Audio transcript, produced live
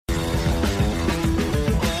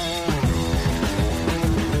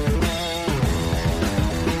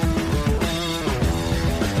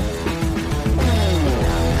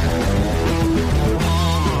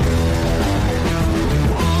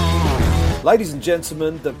Ladies and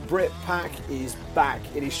gentlemen, the Brit Pack is back.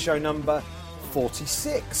 It is show number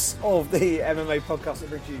 46 of the MMA podcast that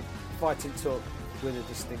brings you fighting talk with a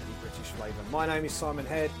distinctly British flavour. My name is Simon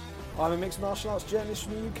Head. I'm a mixed martial arts journalist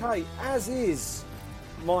from the UK, as is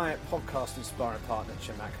my podcast inspiring partner,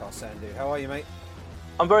 Chamak Sandhu. How are you, mate?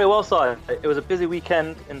 I'm very well, Si. It was a busy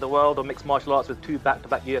weekend in the world of mixed martial arts with two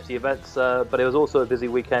back-to-back UFC events, but it was also a busy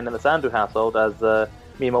weekend in the Sandhu household as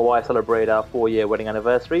me and my wife celebrated our 4-year wedding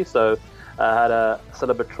anniversary. So I had a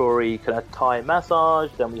celebratory kind of Thai massage,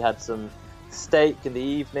 then we had some steak in the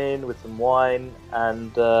evening with some wine,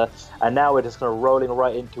 and now we're just kind of rolling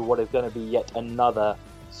right into what is going to be yet another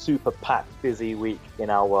super packed busy week in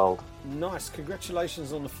our world. Nice.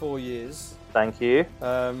 Congratulations on the 4 years. Thank you.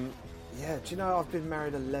 Yeah, do you know I've been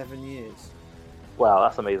married 11 years? Wow,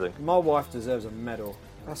 that's amazing. My wife deserves a medal.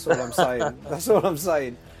 That's all I'm saying. That's all I'm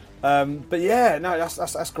saying. But yeah, no,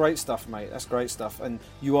 that's great stuff, mate. That's great stuff. And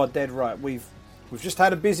you are dead right. We've just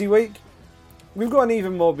had a busy week. We've got an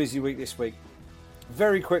even more busy week this week.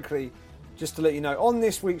 Very quickly, just to let you know, on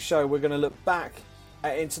this week's show, we're going to look back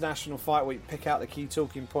at International Fight Week, pick out the key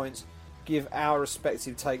talking points, give our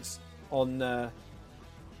respective takes on the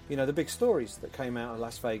big stories that came out of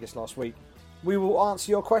Las Vegas last week. We will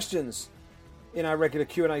answer your questions in our regular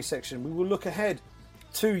Q&A section. We will look ahead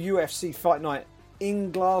to UFC Fight Night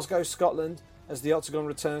in Glasgow, Scotland, as the Octagon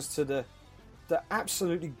returns to the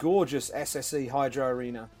absolutely gorgeous SSE Hydro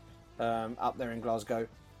Arena up there in Glasgow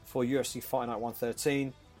for UFC Fight Night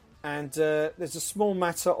 113. And there's a small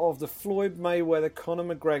matter of the Floyd Mayweather-Conor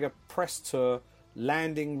McGregor press tour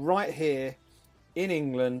landing right here in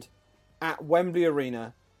England at Wembley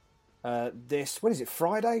Arena. When is it?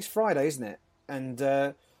 Friday? It's Friday, isn't it? And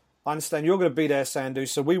I understand you're going to be there, Sandhu,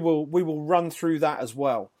 so we will run through that as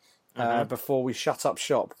well before we shut up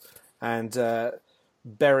shop and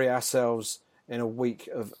bury ourselves in a week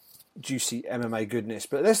of juicy MMA goodness.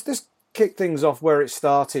 But let's kick things off where it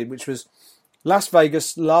started, which was Las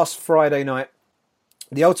Vegas last Friday night,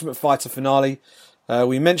 the Ultimate Fighter finale.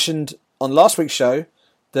 We mentioned on last week's show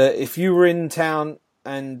that if you were in town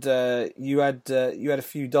and you had a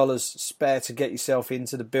few dollars spare to get yourself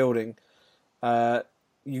into the building,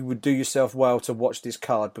 you would do yourself well to watch this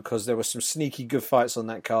card because there were some sneaky good fights on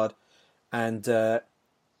that card. And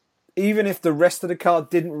even if the rest of the card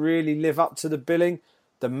didn't really live up to the billing,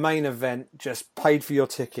 the main event just paid for your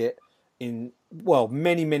ticket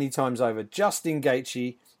many, many times over. Justin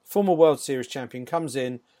Gaethje, former World Series champion, comes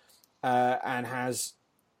in and has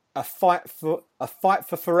a fight for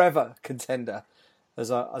forever contender,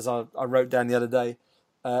 as I wrote down the other day,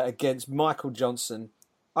 against Michael Johnson.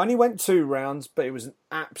 Only went 2 rounds, but it was an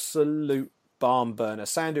absolute barn burner.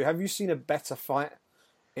 Sandhu, have you seen a better fight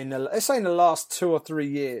in the last 2 or 3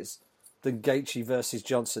 years than Gaethje versus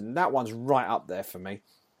Johnson? That one's right up there for me.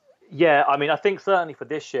 Yeah, I mean, I think certainly for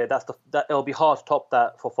this year, that it'll be hard to top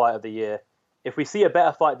that for Fight of the Year. If we see a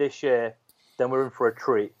better fight this year, then we're in for a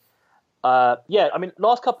treat. I mean,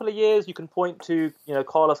 last couple of years, you can point to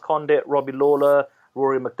Carlos Condit, Robbie Lawler,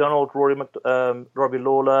 Rory McDonald, Robbie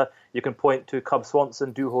Lawler. You can point to Cub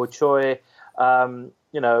Swanson, Doo Ho Choi.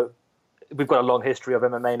 We've got a long history of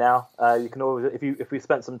MMA now. You can always, if we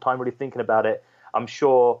spent some time really thinking about it, I'm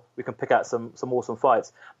sure we can pick out some awesome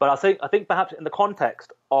fights. But I think perhaps in the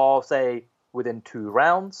context of, say, within 2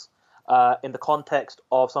 rounds, in the context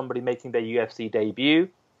of somebody making their UFC debut,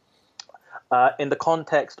 in the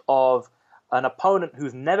context of an opponent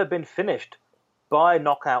who's never been finished by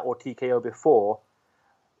knockout or TKO before,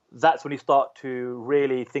 that's when you start to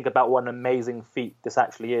really think about what an amazing feat this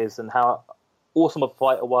actually is and how awesome a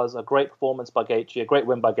fight it was. A great performance by Gaethje, a great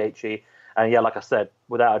win by Gaethje. And yeah, like I said,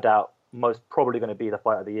 without a doubt, most probably going to be the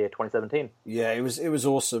Fight of the Year 2017. Yeah, it was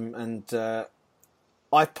awesome. And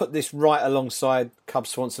I put this right alongside Cub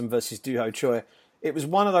Swanson versus Doo Ho Choi. It was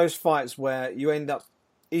one of those fights where you end up,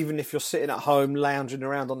 even if you're sitting at home lounging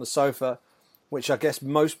around on the sofa, which I guess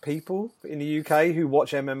most people in the UK who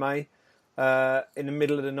watch MMA in the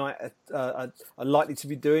middle of the night are likely to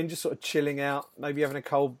be doing, just sort of chilling out, maybe having a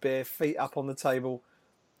cold beer, feet up on the table.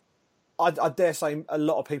 I dare say a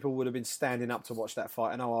lot of people would have been standing up to watch that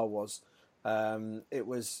fight. I know I was. It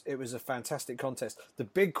was a fantastic contest. The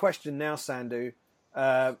big question now, Sandhu,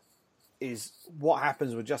 is what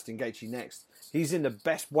happens with Justin Gaethje next. He's in the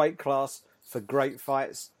best weight class for great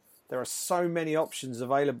fights. There are so many options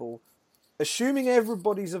available. Assuming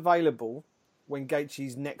everybody's available when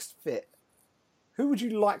Gaethje's next fit, who would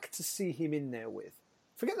you like to see him in there with?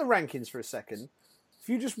 Forget the rankings for a second. If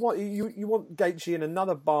you just want you want Gaethje in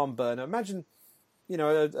another barn burner, imagine a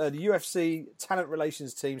UFC talent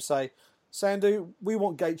relations team say, Sandhu, we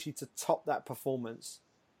want Gaethje to top that performance.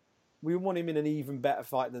 We want him in an even better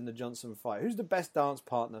fight than the Johnson fight. Who's the best dance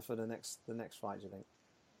partner for the next fight, do you think?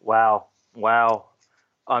 Wow.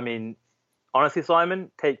 I mean, honestly, Simon,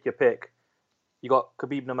 take your pick. You got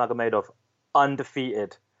Khabib Nurmagomedov,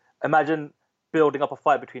 undefeated. Imagine building up a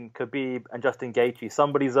fight between Khabib and Justin Gaethje.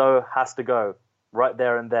 Somebody, though, has to go right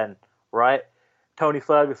there and then, right? Tony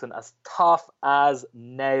Ferguson, as tough as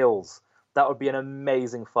nails. That would be an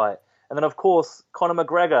amazing fight. And then, of course, Conor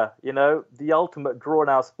McGregor, the ultimate draw in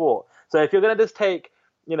our sport. So if you're going to just take,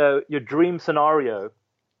 your dream scenario,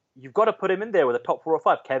 you've got to put him in there with a top 4 or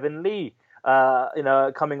 5. Kevin Lee,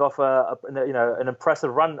 coming off an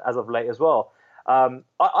impressive run as of late as well.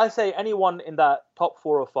 I say anyone in that top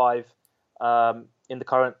 4 or 5 in the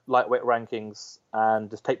current lightweight rankings, and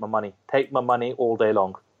just take my money. Take my money all day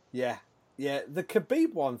long. Yeah. The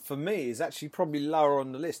Khabib one for me is actually probably lower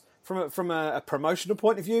on the list from a promotional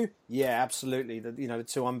point of view. Yeah, absolutely. The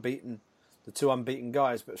two unbeaten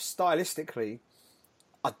guys, but stylistically,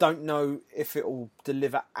 I don't know if it will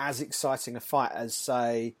deliver as exciting a fight as,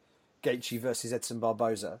 say, Gaethje versus Edson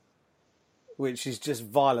Barboza, which is just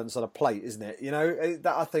violence on a plate, isn't it?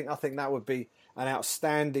 I think that would be an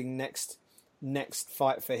outstanding next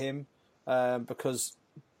fight for him, because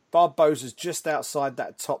Barboza's just outside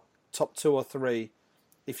that top 2 or 3.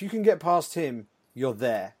 If you can get past him, you're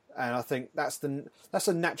there, and I think that's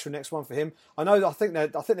a natural next one for him. I think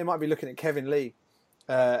they might be looking at Kevin Lee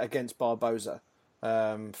against Barboza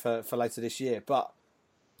for later this year, but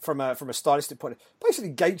from a stylistic point,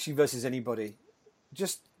 basically Gaethje versus anybody.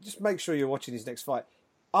 Just make sure you're watching his next fight.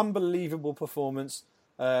 Unbelievable performance.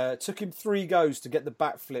 Took him 3 goes to get the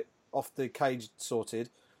backflip off the cage sorted.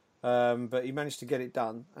 But he managed to get it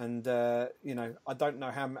done, and I don't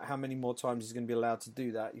know how many more times he's going to be allowed to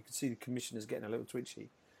do that. You can see the commissioner's getting a little twitchy,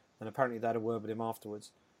 and apparently they had a word with him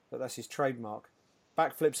afterwards. But that's his trademark: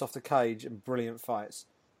 backflips off the cage and brilliant fights.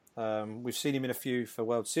 We've seen him in a few for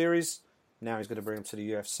World Series. Now he's going to bring him to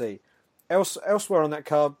the UFC. Elsewhere on that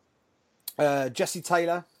card, Jesse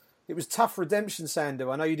Taylor. It was tough redemption,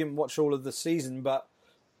 Sandu. I know you didn't watch all of the season, but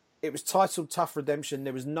it was titled Tough Redemption.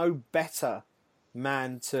 There was no better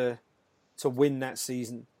man to win that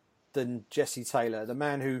season than Jesse Taylor, the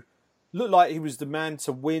man who looked like he was the man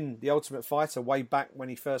to win the Ultimate Fighter way back when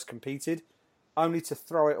he first competed, only to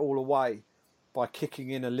throw it all away by kicking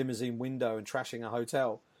in a limousine window and trashing a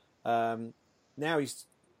hotel. Now he's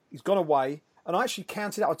gone away, and I actually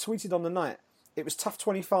counted out. I tweeted on the night. It was tough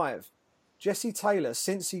 25. Jesse Taylor,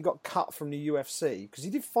 since he got cut from the UFC, because he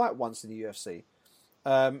did fight once in the UFC,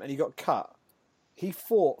 and he got cut. He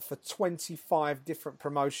fought for 25 different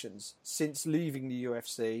promotions since leaving the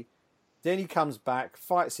UFC. Then he comes back,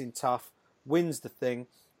 fights in tough, wins the thing.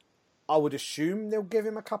 I would assume they'll give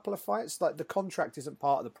him a couple of fights. Like, the contract isn't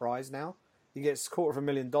part of the prize now. He gets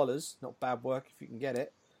 $250,000. Not bad work if you can get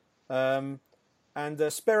it. And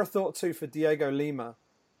spare a thought too for Diego Lima.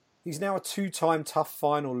 He's now a 2-time tough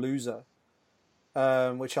final loser,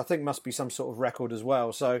 which I think must be some sort of record as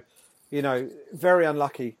well. So, very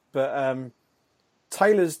unlucky. But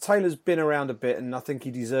Taylor's been around a bit, and I think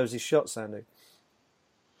he deserves his shot, Sandy.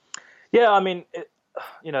 Yeah, I mean,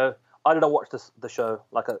 I didn't watch the show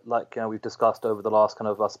like we've discussed over the last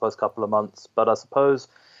I suppose couple of months. But I suppose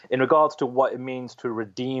in regards to what it means to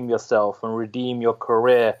redeem yourself and redeem your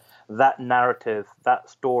career, that narrative, that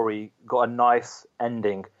story got a nice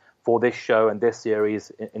ending for this show and this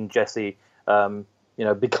series in Jesse,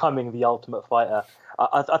 becoming the Ultimate Fighter.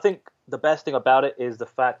 I think the best thing about it is the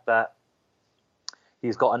fact that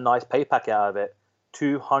he's got a nice pay packet out of it,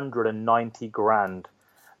 $290,000.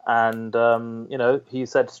 And, he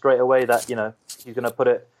said straight away that, he's going to put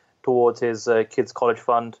it towards his kids' college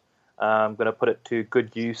fund. Going to put it to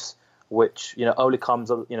good use, which, only comes,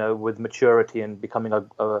 with maturity and becoming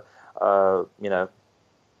a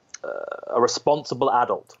responsible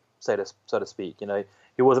adult, so to speak.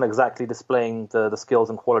 He wasn't exactly displaying the skills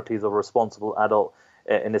and qualities of a responsible adult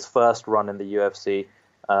in his first run in the UFC.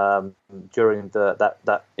 During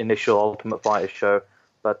that initial Ultimate Fighter show,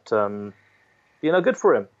 but good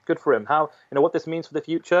for him. How what this means for the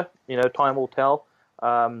future, time will tell.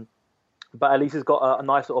 But at least he's got a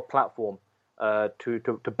nice little platform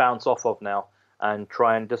to bounce off of now and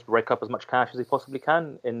try and just rake up as much cash as he possibly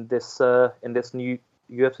can in this new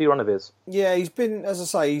UFC run of his. Yeah, he's been, as I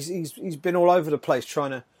say, he's been all over the place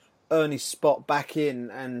trying to earn his spot back in,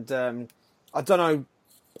 and I don't know.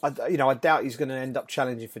 I doubt he's going to end up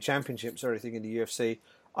challenging for championships or anything in the UFC.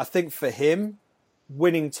 I think for him,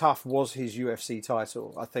 winning tough was his UFC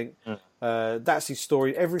title. I think that's his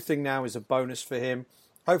story. Everything now is a bonus for him.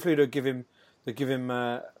 Hopefully, they'll give him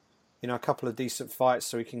a couple of decent fights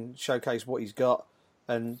so he can showcase what he's got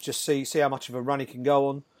and just see how much of a run he can go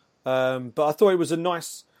on. But I thought it was a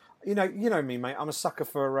nice, you know me, mate. I'm a sucker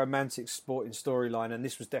for a romantic sporting storyline, and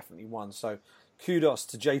this was definitely one. So kudos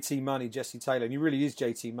to JT Money, Jesse Taylor, and he really is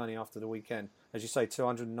JT Money after the weekend, as you say,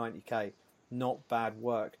 290k, not bad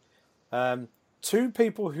work. Two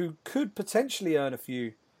people who could potentially earn a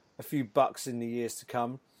few bucks in the years to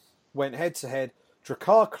come went head to head.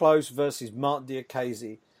 Drakkar Klose versus Mark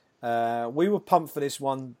Diakiese. We were pumped for this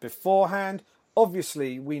one beforehand.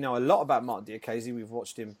 Obviously, we know a lot about Mark Diakiese. We've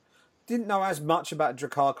watched him. Didn't know as much about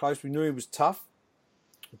Drakkar Klose. We knew he was tough.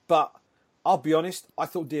 But I'll be honest, I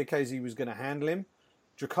thought Diakiese was going to handle him.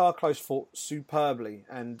 Drakkar Klose fought superbly,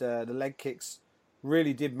 and the leg kicks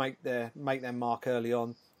really did make their mark early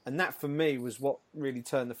on. And that, for me, was what really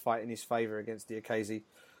turned the fight in his favour against Diakiese.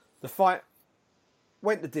 The fight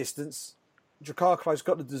went the distance. Drakkar Klose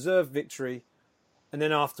got the deserved victory. And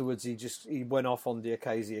then afterwards, he went off on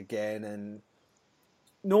Diakiese again. And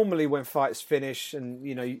normally when fights finish, and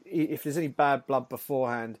if there's any bad blood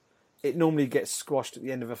beforehand, it normally gets squashed at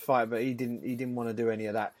the end of a fight. But he didn't want to do any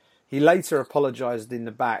of that. He later apologised in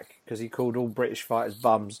the back because he called all British fighters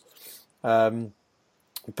bums.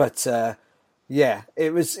 Yeah,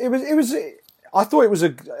 it was. I thought it was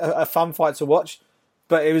a fun fight to watch,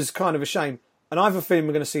 but it was kind of a shame. And I have a feeling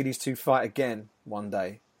we're going to see these two fight again one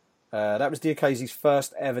day. That was Diakiese's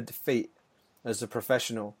first ever defeat as a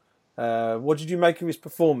professional. What did you make of his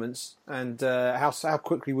performance, and how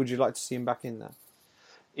quickly would you like to see him back in there?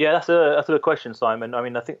 Yeah, that's a good question, Simon. I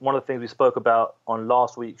mean, I think one of the things we spoke about on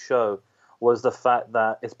last week's show was the fact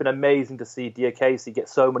that it's been amazing to see Diakiese get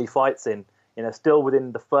so many fights in. Still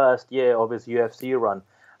within the first year of his UFC run,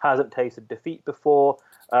 hasn't tasted defeat before,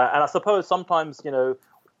 and I suppose sometimes you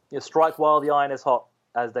strike while the iron is hot,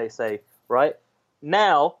 as they say, right?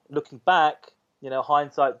 Now, looking back,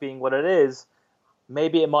 hindsight being what it is,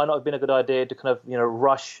 maybe it might not have been a good idea to kind of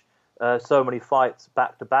rush so many fights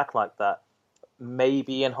back to back like that.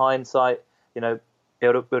 Maybe in hindsight, it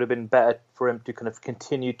would have been better for him to kind of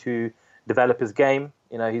continue to develop his game.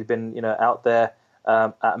 He's been out there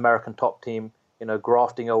at American Top Team,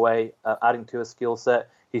 grafting away, adding to his skill set.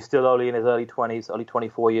 He's still only in his early 20s, only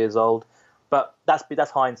 24 years old. But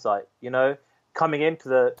that's hindsight, Coming into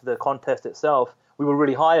the contest itself, we were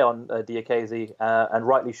really high on Diakiese, and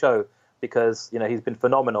rightly so, because, he's been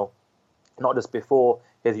phenomenal, not just before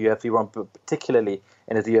his UFC run, but particularly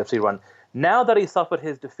in his UFC run. Now that he suffered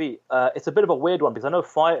his defeat, it's a bit of a weird one, because I know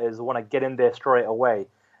fighters want to get in there straight away,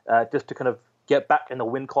 just to kind of get back in the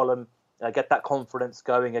win column, get that confidence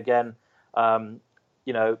going again.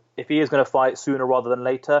 If he is going to fight sooner rather than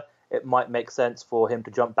later, it might make sense for him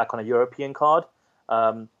to jump back on a European card.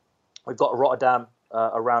 We've got Rotterdam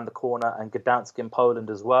around the corner and Gdansk in Poland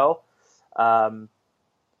as well.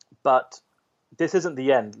 But this isn't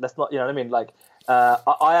the end. Let's not, what I mean?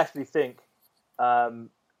 I actually think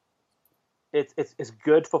it's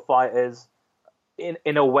good for fighters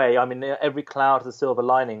in a way. I mean, every cloud has a silver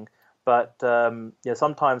lining. But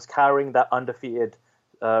sometimes carrying that undefeated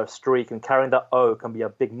streak and carrying that O can be a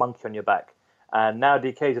big monkey on your back. And now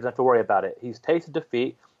Diakiese doesn't have to worry about it. He's tasted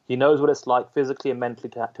defeat. He knows what it's like physically and mentally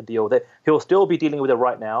to have to deal with it. He'll still be dealing with it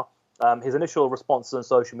right now. His initial responses on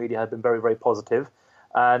social media have been very, very positive.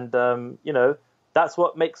 And, that's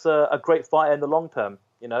what makes a great fighter in the long term,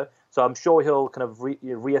 So I'm sure he'll kind of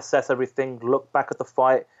reassess everything, look back at the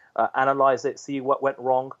fight, analyze it, see what went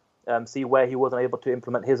wrong. See where he wasn't able to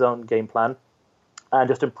implement his own game plan, and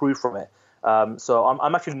just improve from it. So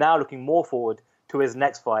I'm actually now looking more forward to his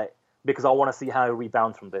next fight, because I want to see how he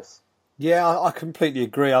rebounds from this. Yeah, I completely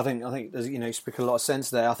agree. I think there's, you speak a lot of sense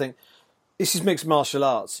there. I think this is mixed martial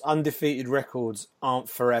arts. Undefeated records aren't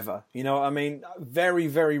forever. You know what I mean? Very,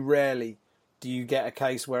 very rarely do you get a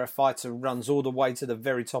case where a fighter runs all the way to the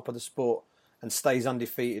very top of the sport and stays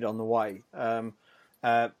undefeated on the way.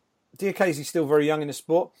 Diakiese's still very young in the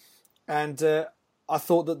sport. And I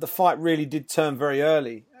thought that the fight really did turn very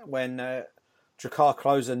early when Drakkar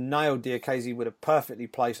Klose nailed Diakiese with a perfectly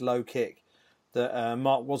placed low kick that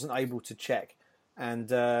Mark wasn't able to check. And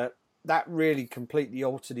that really completely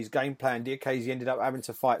altered his game plan. Diakiese ended up having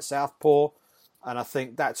to fight southpaw, and I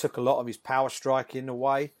think that took a lot of his power striking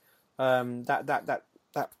away. That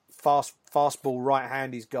fastball right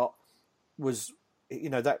hand he's got was,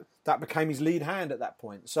 that became his lead hand at that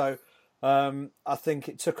point. So I think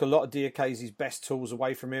it took a lot of Diakiese's best tools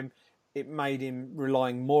away from him. It made him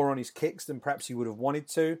relying more on his kicks than perhaps he would have wanted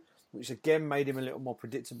to, which again made him a little more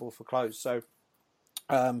predictable for Klose. So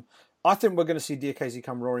I think we're going to see Diakiese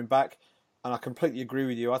come roaring back, and I completely agree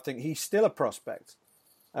with you. I think he's still a prospect.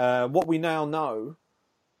 What we now know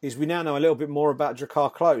is we now know a little bit more about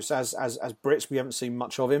Drakkar Klose. As Brits, we haven't seen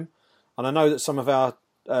much of him. And I know that some of our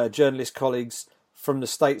journalist colleagues from the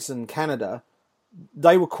States and Canada,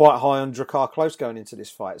 they were quite high on Drakkar Klose going into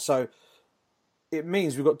this fight. So it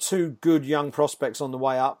means we've got two good young prospects on the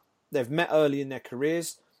way up. They've met early in their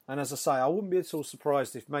careers. And as I say, I wouldn't be at all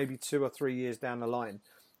surprised if maybe 2 or 3 years down the line,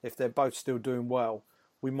 if they're both still doing well,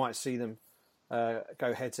 we might see them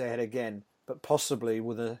go head-to-head again, but possibly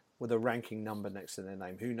with a ranking number next to their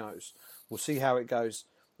name. Who knows? We'll see how it goes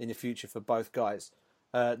in the future for both guys.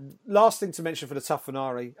 Last thing to mention for the tough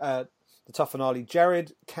finale,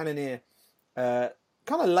 Jared Cannonier kind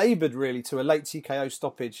of laboured really to a late TKO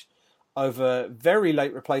stoppage over very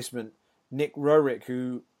late replacement Nick Roerick,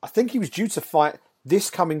 who I think he was due to fight this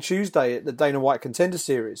coming Tuesday at the Dana White Contender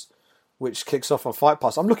Series, which kicks off on Fight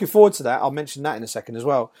Pass. I'm looking forward to that. I'll mention that in a second as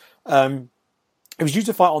well. He was due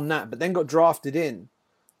to fight on that, but then got drafted in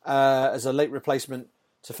as a late replacement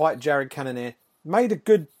to fight Jared Cannonier. Made a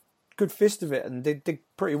good fist of it and did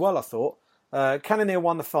pretty well, I thought. Cannonier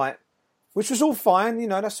won the fight, which was all fine. You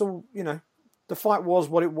know, that's all. You know, the fight was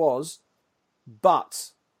what it was,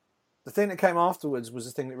 but the thing that came afterwards was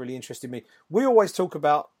the thing that really interested me. We always talk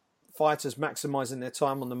about fighters maximising their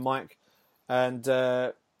time on the mic, and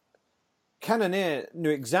Cannonier knew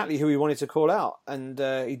exactly who he wanted to call out, and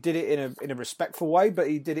he did it in a respectful way, but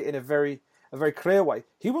he did it in a very clear way.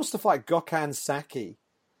 He wants to fight Gokhan Saki,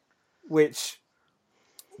 which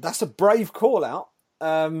that's a brave call out,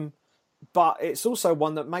 but it's also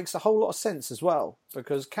one that makes a whole lot of sense as well,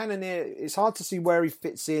 because Cannonier, it's hard to see where he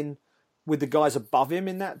fits in with the guys above him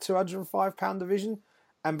in that 205-pound division,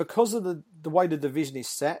 and because of the way the division is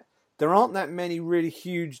set, there aren't that many really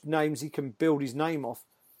huge names he can build his name off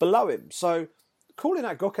below him. So calling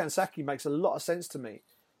out Gokhan Saki makes a lot of sense to me.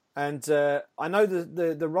 And I know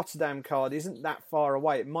the Rotterdam card isn't that far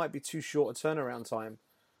away. It might be too short a turnaround time.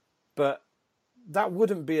 But that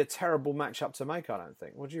wouldn't be a terrible matchup to make, I don't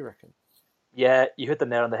think. What do you reckon? Yeah, you hit the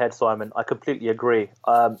nail on the head, Simon. I completely agree.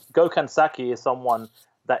 Gokhan Saki is someone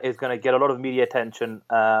that is going to get a lot of media attention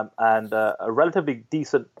and a relatively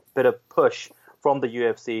decent bit of push from the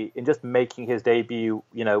UFC in just making his debut,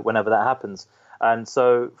 you know, whenever that happens. And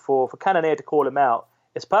so for Cannonier to call him out,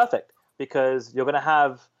 it's perfect, because you're going to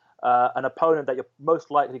have an opponent that you're most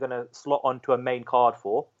likely going to slot onto a main card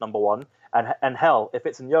for, number one. And hell, if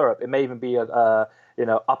it's in Europe, it may even be a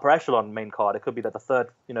upper echelon main card. It could be that the third,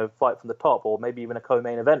 fight from the top, or maybe even a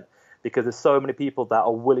co-main event, because there's so many people that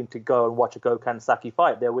are willing to go and watch a Gokhan Saki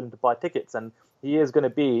fight. They're willing to buy tickets, and he is going to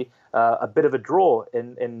be a bit of a draw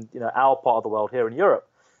in our part of the world here in Europe.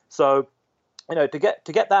 So, to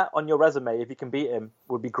get that on your resume, if you can beat him,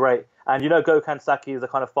 would be great. And Gokhan Saki is the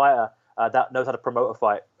kind of fighter that knows how to promote a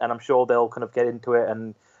fight, and I'm sure they'll kind of get into it.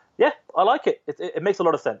 And yeah, I like it. It makes a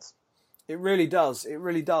lot of sense. It really does. It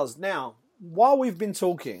really does. Now, while we've been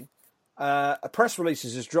talking, a press release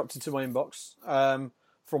has just dropped into my inbox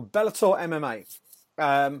from Bellator MMA.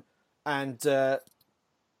 And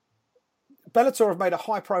Bellator have made a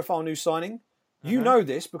high-profile new signing. You know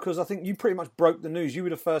this because I think you pretty much broke the news. You were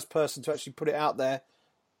the first person to actually put it out there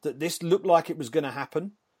that this looked like it was going to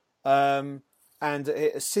happen. And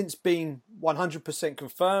it has since been 100%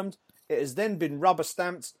 confirmed. It has then been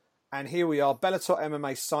rubber-stamped. And here we are. Bellator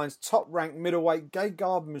MMA signs top-ranked middleweight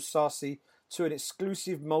Gegard Mousasi to an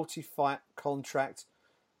exclusive multi-fight contract.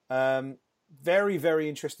 Very, very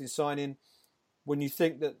interesting signing. When you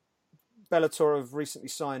think that Bellator have recently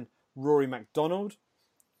signed Rory MacDonald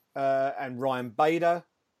and Ryan Bader,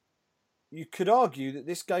 you could argue that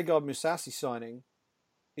this Gegard Mousasi signing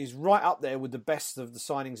is right up there with the best of the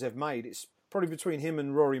signings they've made. It's probably between him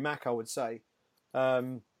and Rory Mac, I would say.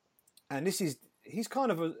 And he's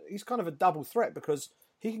kind of a double threat, because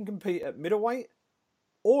he can compete at middleweight,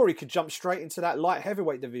 or he could jump straight into that light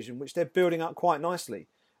heavyweight division, which they're building up quite nicely,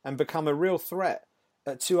 and become a real threat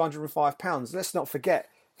at 205 pounds. Let's not forget,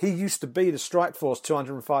 he used to be the Strikeforce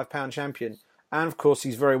 205 pound champion, and of course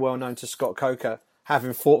he's very well known to Scott Coker,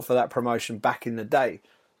 having fought for that promotion back in the day.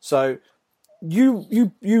 So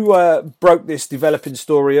you broke this developing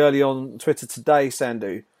story early on Twitter today,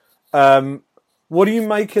 Sandhu. What do you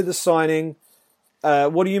make of the signing?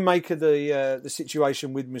 What do you make of the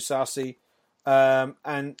situation with Mousasi?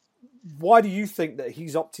 And why do you think that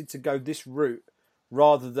he's opted to go this route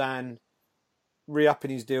rather than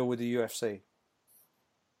re-upping his deal with the UFC?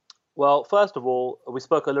 Well, first of all, we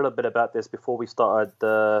spoke a little bit about this before we started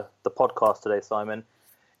the podcast today, Simon.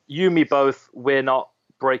 You and me both, we're not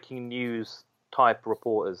breaking news type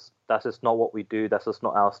reporters. That's just not what we do. That's just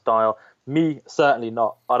not our style. Me, certainly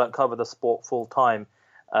not. I don't cover the sport full time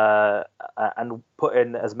and put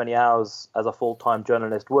in as many hours as a full-time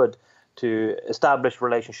journalist would to establish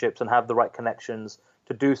relationships and have the right connections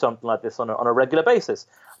to do something like this on a regular basis.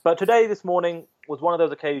 But this morning, was one of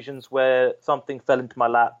those occasions where something fell into my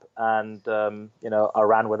lap, and I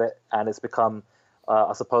ran with it, and it's become,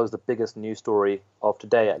 I suppose, the biggest news story of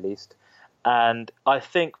today, at least. And I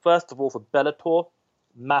think, first of all, for Bellator,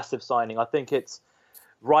 massive signing. I think it's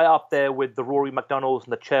right up there with the Rory McDonalds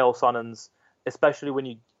and the Chael Sonnens, especially when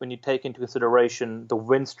you take into consideration the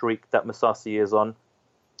win streak that Mousasi is on,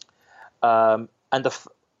 and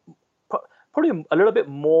probably a little bit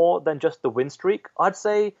more than just the win streak. I'd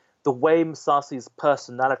say the way Mousasi's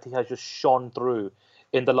personality has just shone through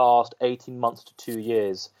in the last 18 months to 2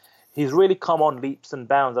 years. He's really come on leaps and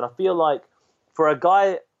bounds, and I feel like for a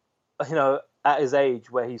guy, at his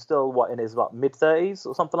age, where he's still in his mid-30s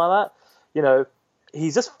or something like that,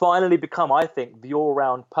 he's just finally become, I think, the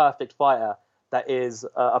all-round perfect fighter that is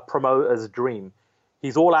a promoter's dream.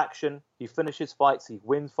 He's all action. He finishes fights. He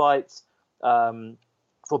wins fights.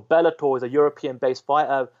 For Bellator, as a European-based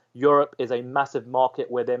fighter, Europe is a massive market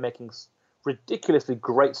where they're making ridiculously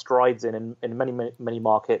great strides in many, many, many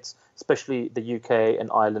markets, especially the UK and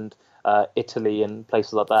Ireland, Italy, and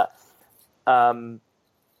places like that.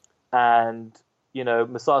 And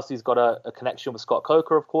Mousasi's got a connection with Scott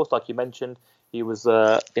Coker, of course, like you mentioned. He was,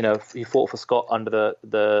 he fought for Scott under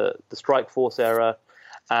the Strike Force era,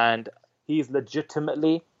 and he's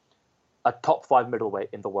legitimately a top 5 middleweight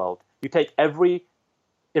in the world.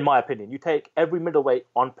 In my opinion, you take every middleweight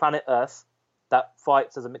on planet Earth that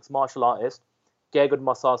fights as a mixed martial artist, Gegard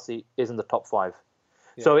Mousasi is in the top 5.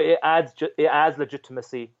 Yeah. So it adds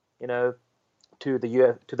legitimacy, to the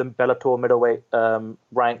Bellator middleweight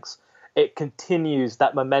ranks. It continues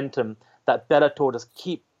that momentum that Bellator just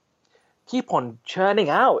keep on churning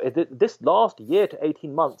out. This last year to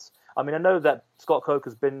 18 months. I mean, I know that Scott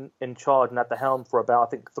Coker's been in charge and at the helm for about, I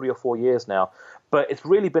think, 3 or 4 years now. But it's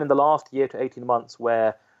really been in the last year to 18 months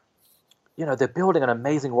where, they're building an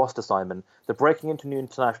amazing roster, Simon. They're breaking into new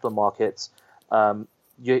international markets.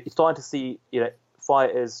 You're starting to see,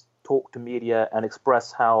 fighters talk to media and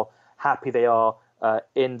express how happy they are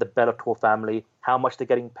in the Bellator family, how much they're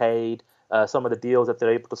getting paid, some of the deals that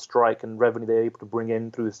they're able to strike and revenue they're able to bring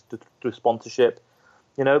in through sponsorship.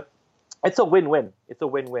 It's a win-win. It's a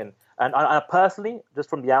win-win. And I personally, just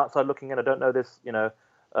from the outside looking in, I don't know this,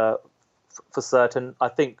 for certain. I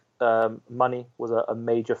think money was a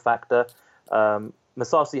major factor.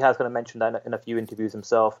 Mousasi has kind of mentioned that in a few interviews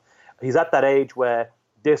himself. He's at that age where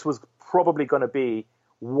this was probably going to be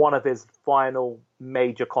one of his final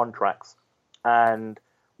major contracts, and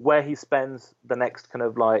where he spends the next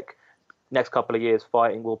couple of years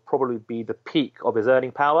fighting will probably be the peak of his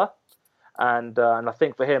earning power. And I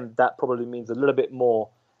think for him, that probably means a little bit more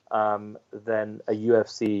than a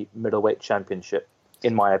UFC middleweight championship,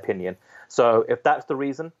 in my opinion. So if that's the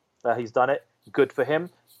reason he's done it, good for him,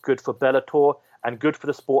 good for Bellator, and good for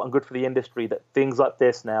the sport and good for the industry that things like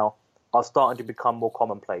this now are starting to become more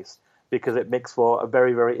commonplace, because it makes for a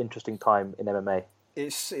very, very interesting time in MMA.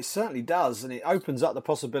 It certainly does, and it opens up the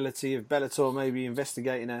possibility of Bellator maybe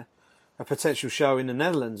investigating a potential show in the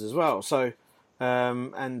Netherlands as well. So,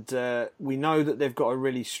 we know that they've got a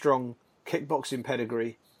really strong kickboxing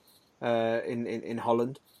pedigree in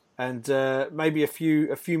Holland, and maybe a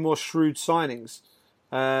few more shrewd signings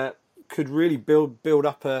could really build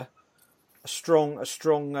up a strong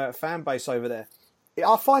fan base over there.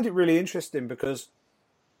 I find it really interesting because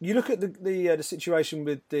you look at the situation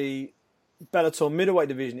with the Bellator middleweight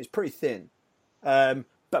division; it's pretty thin,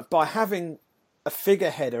 but by having a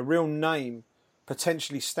figurehead, a real name,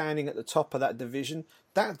 potentially standing at the top of that division,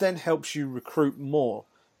 that then helps you recruit more.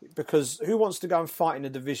 Because who wants to go and fight in a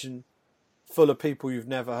division full of people you've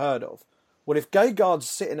never heard of? Well, if Gegard's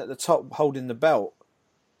sitting at the top holding the belt,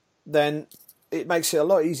 then it makes it a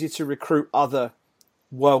lot easier to recruit other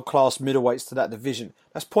world-class middleweights to that division.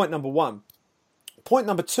 That's point number one. Point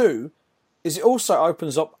number two is it also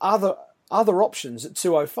opens up other options at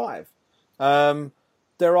 205.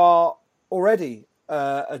 There are already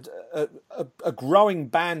a growing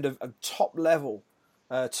band of top-level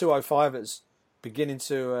 205ers beginning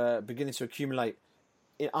to accumulate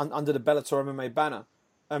under the Bellator MMA banner.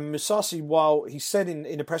 And Mousasi, while he said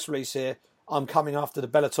in a press release here, I'm coming after the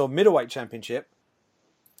Bellator middleweight championship,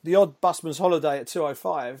 the odd busman's holiday at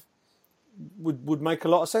 205 would make a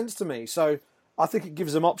lot of sense to me. So I think it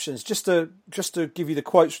gives them options. Just to give you the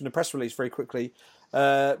quotes from the press release very quickly.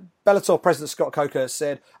 Bellator President Scott Coker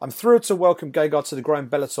said, "I'm thrilled to welcome Gegard to the growing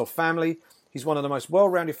Bellator family. He's one of the most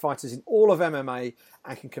well-rounded fighters in all of MMA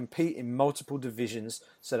and can compete in multiple divisions,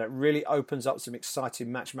 so that really opens up some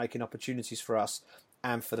exciting matchmaking opportunities for us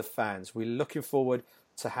and for the fans. We're looking forward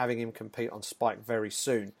to having him compete on Spike very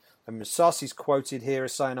soon." And Mousasi's quoted here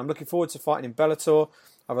as saying, "I'm looking forward to fighting in Bellator.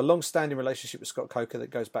 I have a long-standing relationship with Scott Coker that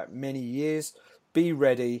goes back many years. Be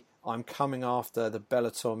ready. I'm coming after the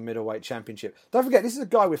Bellator middleweight championship. Don't forget, this is a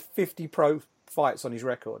guy with 50 pro fights on his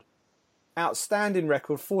record. Outstanding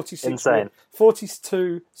record, 42,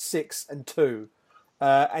 6 and 2.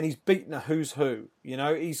 And he's beaten a who's who. You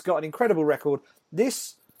know, he's got an incredible record.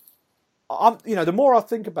 The more I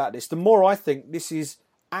think about this, the more I think this is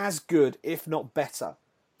as good, if not better,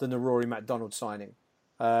 than the Rory McDonald signing.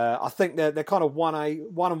 I think they're kind of 1A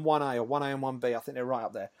and 1A, or 1A and 1B. I think they're right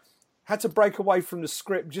up there. Had to break away from the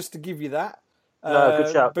script just to give you that.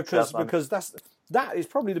 Good shout. Because that is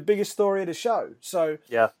probably the biggest story of the show. So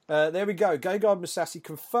there we go. Gegard Mousasi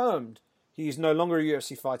confirmed he's no longer a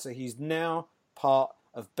UFC fighter. He's now part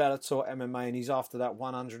of Bellator MMA, and he's after that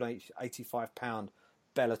 185-pound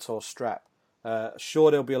Bellator strap.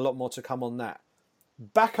 Sure, there'll be a lot more to come on that.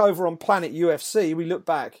 Back over on Planet UFC, we look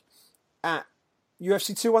back at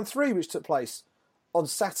UFC 213, which took place on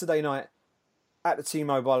Saturday night at the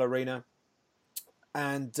T-Mobile Arena.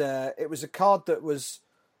 And it was a card that was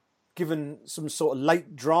given some sort of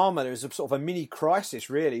late drama. There was a sort of a mini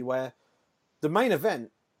crisis, really, where the main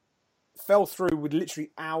event fell through with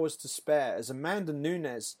literally hours to spare as Amanda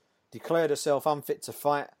Nunes declared herself unfit to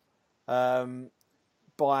fight. From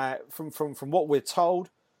what we're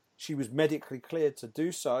told, she was medically cleared to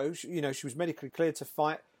do so. She was medically cleared to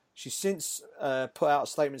fight. She's since put out a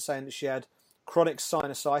statement saying that she had chronic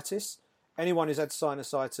sinusitis. Anyone who's had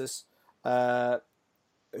sinusitis,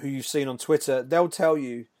 who you've seen on Twitter, they'll tell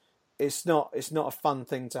you it's not a fun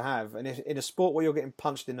thing to have. And if, in a sport where you're getting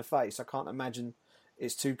punched in the face, I can't imagine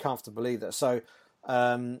it's too comfortable either. So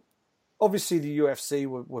obviously the UFC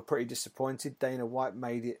were pretty disappointed. Dana White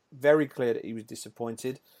made it very clear that he was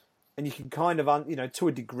disappointed. And you can kind of, to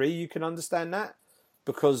a degree, you can understand that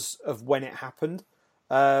because of when it happened.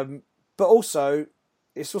 But also,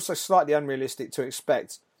 it's also slightly unrealistic to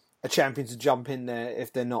expect a champion to jump in there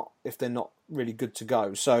if they're not really good to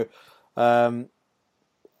go. So, my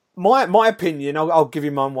opinion, I'll give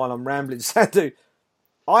you mine while I'm rambling, Sandu.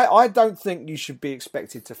 I don't think you should be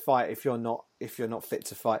expected to fight if you're not fit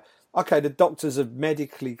to fight. Okay, the doctors have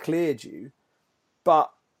medically cleared you,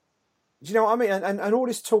 but do you know what I mean? And all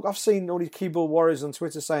this talk, I've seen all these keyboard warriors on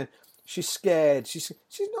Twitter saying she's scared. She's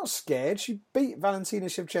not scared. She beat Valentina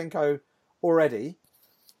Shevchenko already.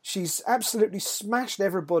 She's absolutely smashed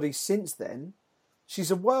everybody since then. She's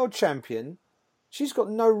a world champion. She's got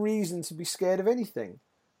no reason to be scared of anything.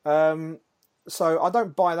 So I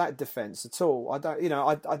don't buy that defence at all.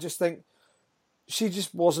 I just think she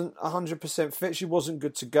just wasn't 100% fit. She wasn't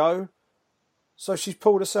good to go. So she's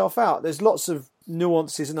pulled herself out. There's lots of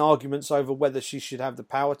nuances and arguments over whether she should have the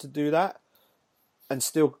power to do that and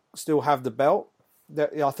still have the belt.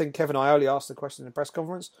 I think Kevin Ioli asked the question in the press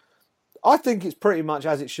conference. I think it's pretty much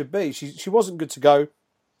as it should be. She wasn't good to go.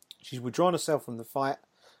 She's withdrawn herself from the fight.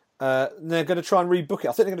 And they're going to try and rebook it.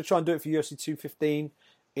 I think they're going to try and do it for UFC 215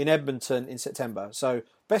 in Edmonton in September. So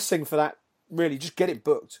best thing for that, really, just get it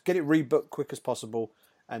booked. Get it rebooked quick as possible.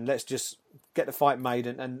 And let's just get the fight made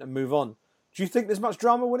and move on. Do you think there's much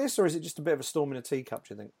drama with this, or is it just a bit of a storm in a teacup,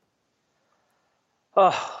 do you think?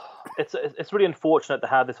 It's really unfortunate to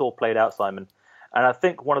have this all played out, Simon. And I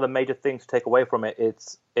think one of the major things to take away from it,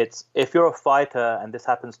 it's if you're a fighter and this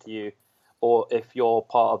happens to you, or if you're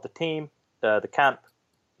part of the team, the camp,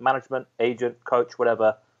 management, agent, coach,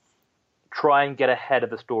 whatever, try and get ahead of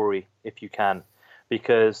the story if you can.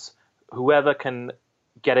 Because whoever can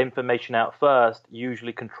get information out first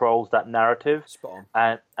usually controls that narrative. Spot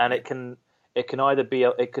on. And it can either be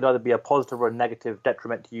a positive or a negative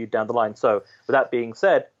detriment to you down the line. So with that being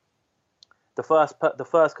said, the first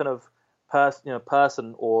kind of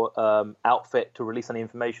person or outfit to release any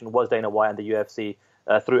information was Dana White and the UFC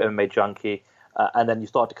through MMA Junkie, and then you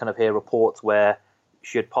start to kind of hear reports where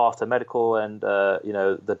she had passed her medical and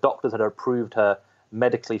the doctors had approved her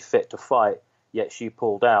medically fit to fight, yet she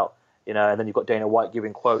pulled out. And then you've got Dana White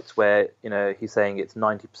giving quotes where he's saying it's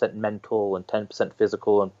 90% mental and 10%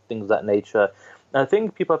 physical and things of that nature. And I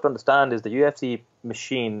think people have to understand is the UFC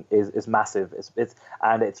machine is massive.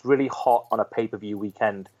 It's really hot on a pay-per-view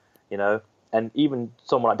weekend. And even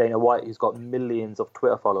someone like Dana White, who's got millions of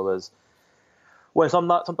Twitter followers, when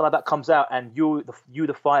something like that comes out and you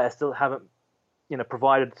the fighter still haven't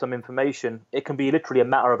provided some information, it can be literally a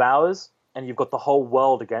matter of hours, and you've got the whole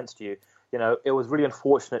world against you. It was really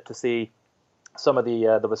unfortunate to see some of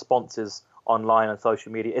the responses online and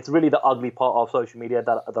social media. It's really the ugly part of social media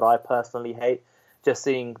that I personally hate. Just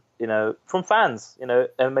seeing from fans,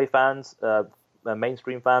 MMA fans,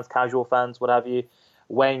 mainstream fans, casual fans, what have you,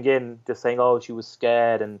 weighing in, just saying, oh, she was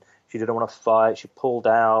scared and she didn't want to fight, she pulled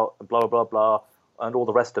out, and blah, blah, blah, and all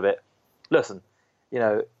the rest of it. Listen, you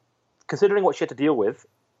know, considering what she had to deal with,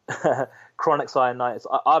 chronic sinusitis,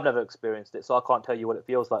 I've never experienced it, so I can't tell you what it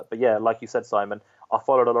feels like. But yeah, like you said, Simon, I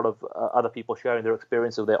followed a lot of other people sharing their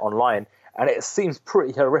experience of it online, and it seems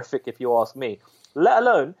pretty horrific if you ask me. Let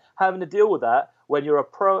alone having to deal with that when you're a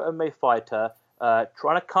pro MMA fighter,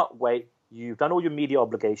 trying to cut weight, you've done all your media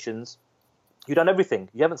obligations, you've done everything,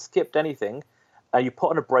 you haven't skipped anything, and you put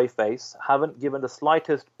on a brave face, haven't given the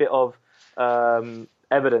slightest bit of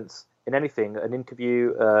evidence in anything, an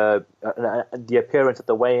interview, the appearance at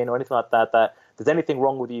the weigh-in or anything like that, that there's anything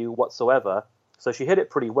wrong with you whatsoever. So she hit it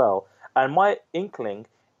pretty well. And my inkling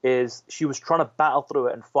is she was trying to battle through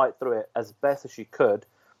it and fight through it as best as she could.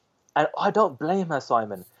 And I don't blame her,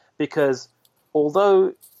 Simon, because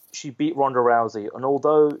although she beat Ronda Rousey and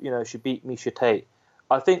although, you know, she beat Miesha Tate,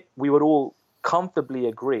 I think we would all comfortably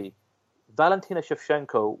agree Valentina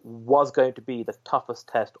Shevchenko was going to be the toughest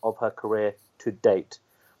test of her career to date.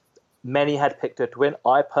 Many had picked her to win.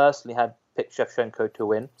 I personally had picked Shevchenko to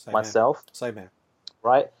win myself. Same here.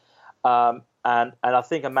 Right? And I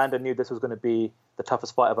think Amanda knew this was going to be the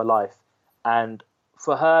toughest fight of her life. And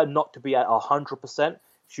for her not to be at 100%,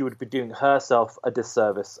 she would be doing herself a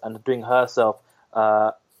disservice and doing herself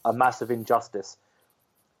a massive injustice.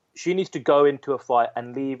 She needs to go into a fight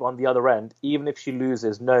and leave on the other end, even if she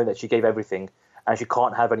loses, knowing that she gave everything and she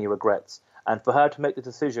can't have any regrets. And for her to make the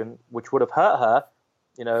decision, which would have hurt her,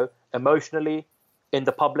 you know, emotionally, in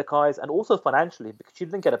the public eyes, and also financially, because she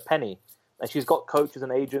didn't get a penny. And she's got coaches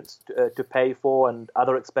and agents to pay for and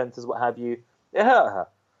other expenses, what have you. It hurt her.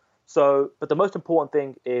 So, but the most important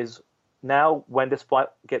thing is now when this fight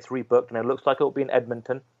gets rebooked, and it looks like it will be in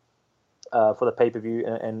Edmonton for the pay-per-view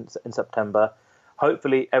in September,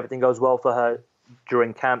 hopefully everything goes well for her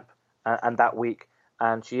during camp and that week,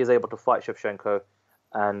 and she is able to fight Shevchenko,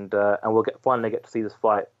 and we'll finally get to see this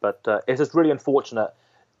fight. But it's just really unfortunate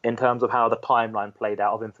in terms of how the timeline played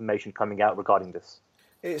out of information coming out regarding this.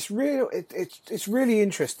 It's really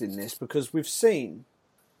interesting, this, because we've seen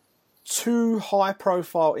two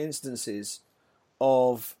high-profile instances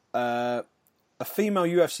of a female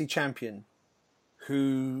UFC champion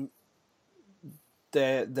who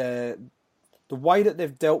the way that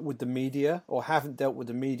they've dealt with the media or haven't dealt with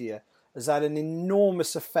the media has had an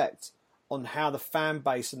enormous effect on how the fan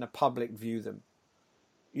base and the public view them.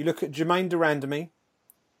 You look at Jermaine Durandamy,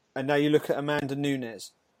 and now you look at Amanda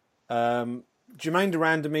Nunes. Jermaine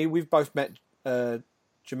Durandamy, we've both met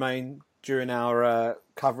Jermaine during our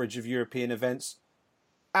coverage of European events.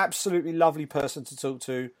 Absolutely lovely person to talk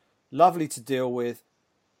to, lovely to deal with.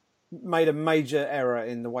 Made a major error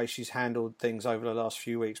in the way she's handled things over the last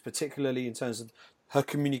few weeks, particularly in terms of her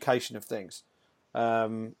communication of things.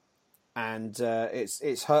 And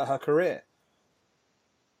it's hurt her career.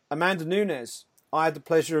 Amanda Nunes, I had the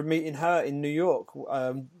pleasure of meeting her in New York.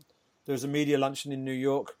 There was a media luncheon in New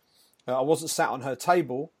York. I wasn't sat on her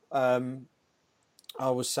table. I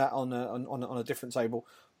was sat on a different table,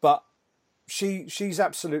 but she's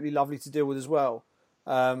absolutely lovely to deal with as well.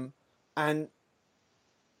 And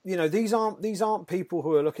you know, these aren't people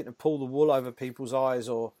who are looking to pull the wool over people's eyes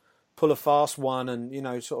or pull a fast one and, you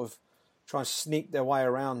know, sort of try and sneak their way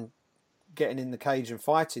around getting in the cage and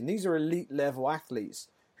fighting. These are elite level athletes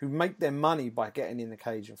who make their money by getting in the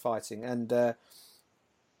cage and fighting. And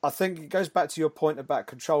I think it goes back to your point about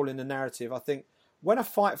controlling the narrative. I think when a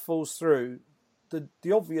fight falls through,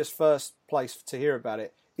 the obvious first place to hear about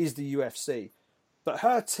it is the UFC. But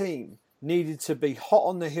her team needed to be hot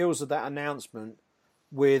on the heels of that announcement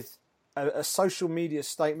with a social media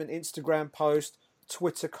statement, Instagram post,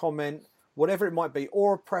 Twitter comment, whatever it might be,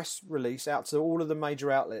 or a press release out to all of the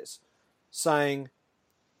major outlets saying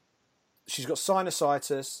she's got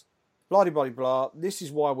sinusitis, blah, blah, blah, this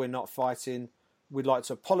is why we're not fighting. We'd like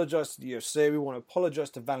to apologise to the UFC. We want to apologise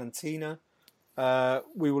to Valentina.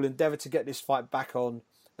 We will endeavour to get this fight back on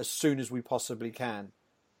as soon as we possibly can.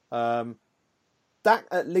 That,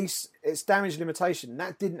 at least, it's damage limitation.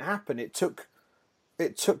 That didn't happen. It took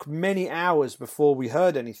many hours before we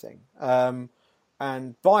heard anything.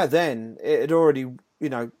 And by then, it had already, you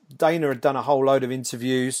know, Dana had done a whole load of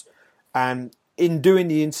interviews. And in doing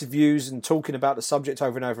the interviews and talking about the subject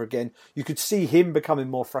over and over again, you could see him becoming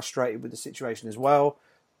more frustrated with the situation as well.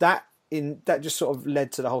 That just sort of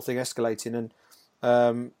led to the whole thing escalating.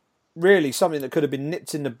 And really, something that could have been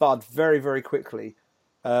nipped in the bud very, very quickly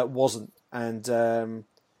wasn't. And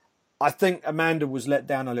I think Amanda was let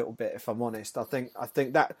down a little bit, if I'm honest. I think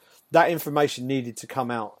that information needed to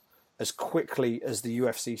come out as quickly as the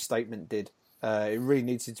UFC statement did. It really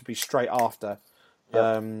needed to be straight after.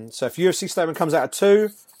 Yep. So if UFC statement comes out at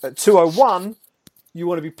 2:01, you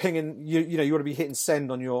want to be pinging. You want to be hitting send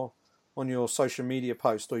on your social media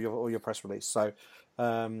post or your press release. So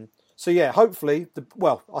So yeah, hopefully,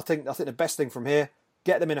 I think the best thing from here,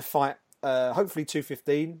 get them in a fight. Hopefully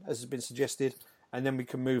 215, as has been suggested, and then we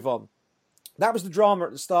can move on. That was the drama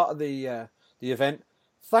at the start of the event.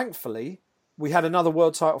 Thankfully, we had another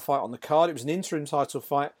world title fight on the card. It was an interim title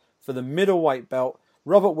fight for the middleweight belt.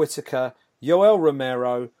 Robert Whittaker, Yoel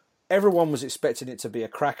Romero. Everyone was expecting it to be a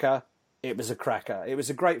cracker. It was a cracker. It was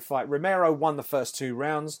a great fight. Romero won the first 2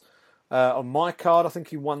 rounds. On my card, I think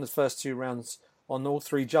he won the first 2 rounds on all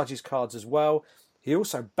 3 judges' cards as well. He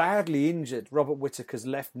also badly injured Robert Whittaker's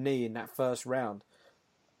left knee in that first round,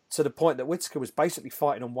 to the point that Whittaker was basically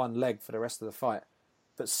fighting on one leg for the rest of the fight.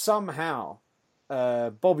 But somehow,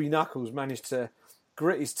 Bobby Knuckles managed to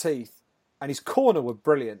grit his teeth, and his corner were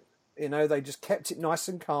brilliant. You know, they just kept it nice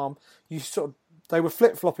and calm. They were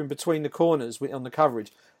flip-flopping between the corners on the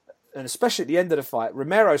coverage. And especially at the end of the fight,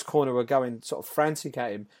 Romero's corner were going sort of frantic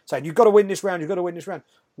at him, saying, "You've got to win this round, you've got to win this round."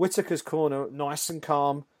 Whittaker's corner, nice and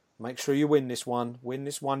calm. Make sure you win this one. Win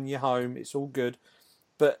this one, you're home. It's all good.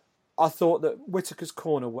 But I thought that Whittaker's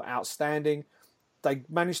corner were outstanding. They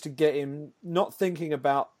managed to get him not thinking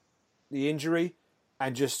about the injury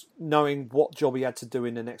and just knowing what job he had to do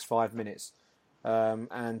in the next 5 minutes.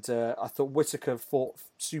 I thought Whittaker fought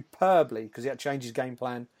superbly because he had to change his game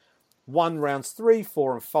plan. Won rounds 3,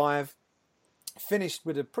 4, and 5. Finished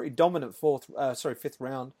with a pretty dominant fifth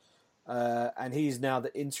round. And he's now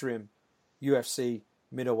the interim UFC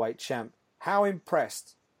middleweight champ. How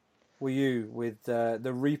impressed were you with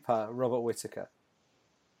the Reaper, Robert Whittaker?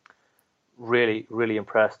 Really, really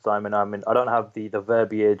impressed, Simon. I mean, I don't have the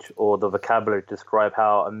verbiage or the vocabulary to describe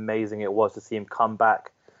how amazing it was to see him come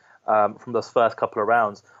back from those first couple of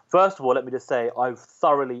rounds. First of all, let me just say I've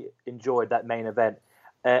thoroughly enjoyed that main event.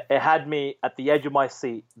 It had me at the edge of my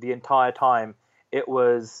seat the entire time. It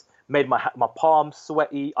was made my palms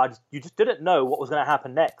sweaty. You just didn't know what was going to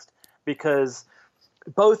happen next, because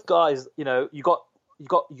both guys, you know, you got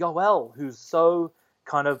Yoel, who's so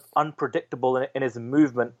kind of unpredictable in his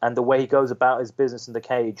movement and the way he goes about his business in the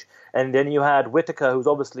cage, and then you had Whittaker, who's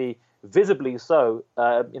obviously visibly so,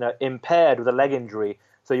 impaired with a leg injury.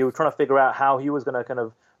 So you were trying to figure out how he was going to kind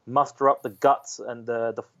of muster up the guts and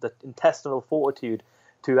the intestinal fortitude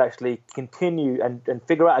to actually continue and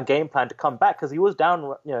figure out a game plan to come back, because he was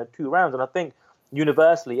down 2 rounds. And I think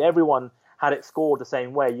universally everyone had it scored the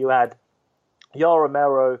same way. You had Yoel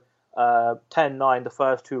Romero 10-9 the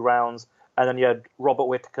first 2 rounds, and then you had Robert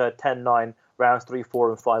Whittaker 10-9 rounds 3, 4,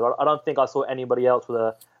 and 5. I don't think I saw anybody else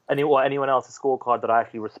with anyone else's scorecard that I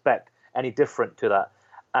actually respect any different to that.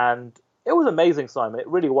 And it was amazing, Simon. It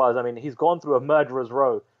really was. I mean, he's gone through a murderer's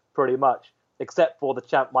row pretty much, except for the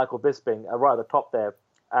champ Michael Bisping right at the top there.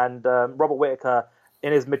 And Robert Whittaker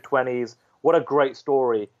in his mid-20s, what a great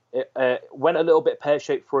story. It went a little bit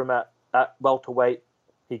pear-shaped for him at welterweight.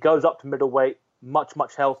 He goes up to middleweight, much,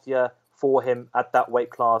 much healthier for him at that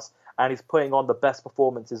weight class, and he's putting on the best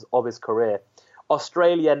performances of his career.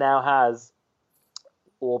 Australia now has,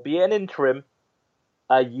 albeit an interim,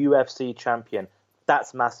 a UFC champion.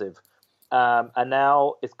 That's massive. And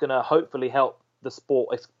now it's going to hopefully help the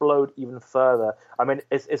sport explode even further. I mean,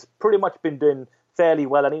 it's pretty much been doing fairly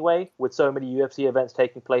well anyway, with so many UFC events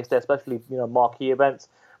taking place there, especially marquee events.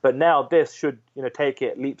 But now this should take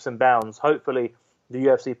it leaps and bounds. Hopefully, the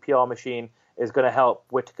UFC PR machine is going to help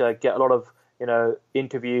Whittaker get a lot of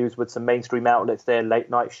interviews with some mainstream outlets there, late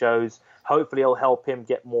night shows. Hopefully, it'll help him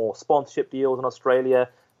get more sponsorship deals in Australia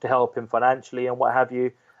to help him financially and what have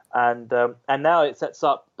you. And now it sets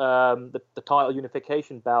up the title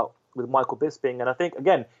unification bout with Michael Bisping, and I think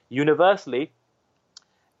again universally,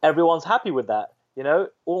 everyone's happy with that.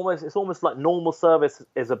 It's almost like normal service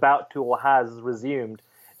is about to or has resumed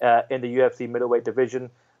in the UFC middleweight division.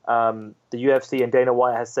 The UFC and Dana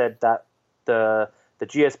White has said that the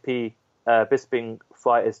GSP Bisping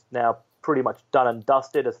fight is now pretty much done and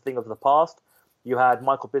dusted as a thing of the past. You had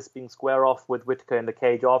Michael Bisping square off with Whittaker in the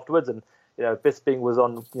cage afterwards, and Bisping was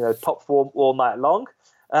on top form all night long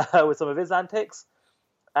with some of his antics,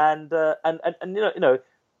 and I'm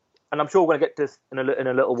sure we're going to get to this in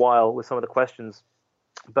a little while with some of the questions.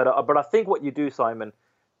 But I think what you do, Simon,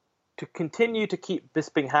 to continue to keep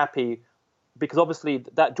Bisping happy, because obviously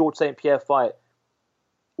that George St. Pierre fight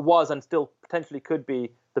was and still potentially could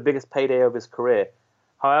be the biggest payday of his career.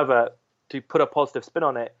 However, to put a positive spin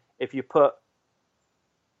on it, if you put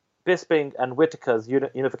Bisping and Whittaker's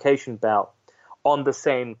unification bout on the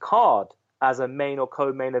same card as a main or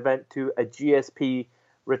co-main event to a GSP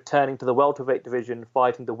returning to the welterweight division,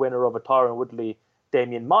 fighting the winner of a Tyron Woodley,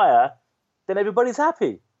 Damian Maia, then everybody's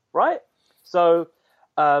happy, right? So,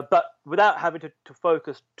 but without having to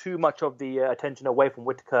focus too much of the attention away from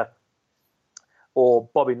Whittaker, or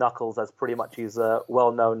Bobby Knuckles, as pretty much he's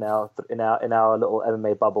well known now in our little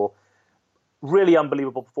MMA bubble. Really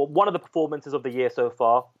unbelievable performance. One of the performances of the year so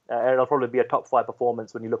far. It'll probably be a top 5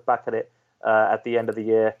 performance when you look back at it at the end of the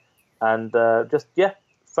year. And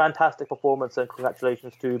fantastic performance, and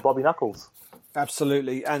congratulations to Bobby Knuckles.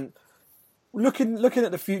 Absolutely. And looking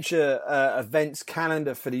at the future events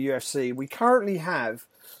calendar for the UFC, we currently have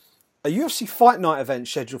a UFC Fight Night event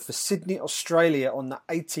scheduled for Sydney, Australia on the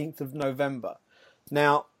 18th of November.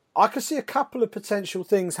 Now, I could see a couple of potential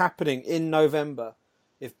things happening in November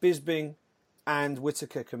if Bisping and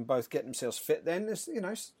Whittaker can both get themselves fit. Then there's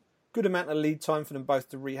good amount of lead time for them both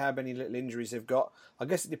to rehab any little injuries they've got. I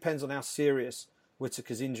guess it depends on how serious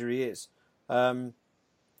Whittaker's injury is.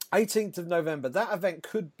 18th of November, that event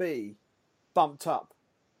could be bumped up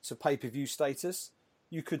to pay-per-view status.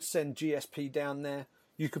 You could send GSP down there.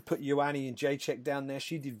 You could put Ioane and Jacek down there.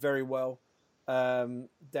 She did very well down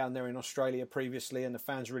there in Australia previously, and the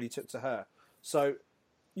fans really took to her. So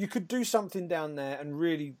you could do something down there and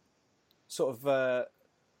really sort of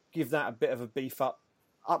give that a bit of a beef up,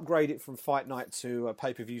 upgrade it from Fight Night to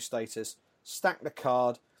pay-per-view status, stack the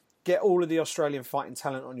card, get all of the Australian fighting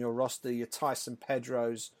talent on your roster, your Tyson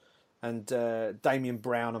Pedros and Damian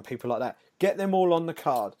Brown and people like that. Get them all on the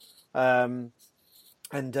card and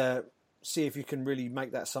see if you can really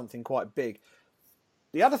make that something quite big.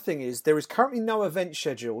 The other thing is there is currently no event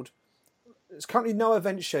scheduled. There's currently no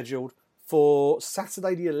event scheduled for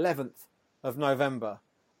Saturday the 11th of November.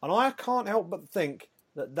 And I can't help but think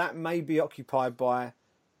that may be occupied by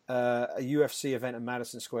a UFC event at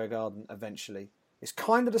Madison Square Garden eventually. It's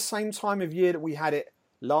kind of the same time of year that we had it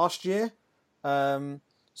last year.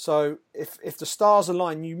 So if the stars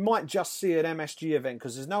align, you might just see an MSG event,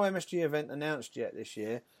 because there's no MSG event announced yet this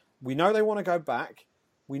year. We know they want to go back.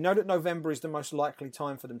 We know that November is the most likely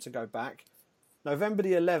time for them to go back. November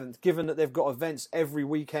the 11th, given that they've got events every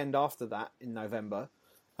weekend after that in November,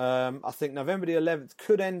 I think November the 11th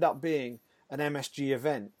could end up being an MSG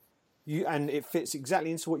event. And it fits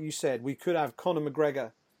exactly into what you said. We could have Conor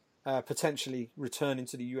McGregor potentially returning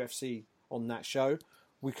to the UFC on that show.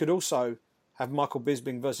 We could also have Michael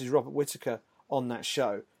Bisping versus Robert Whittaker on that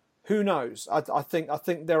show. Who knows? I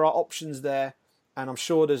think there are options there, and I'm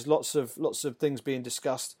sure there's lots of things being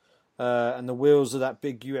discussed. And the wheels of that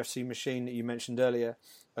big UFC machine that you mentioned earlier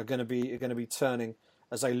are going to be turning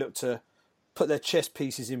as they look to put their chess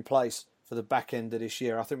pieces in place for the back end of this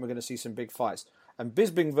year. I think we're going to see some big fights. And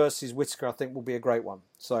Bisping versus Whittaker, I think, will be a great one.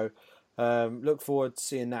 So look forward to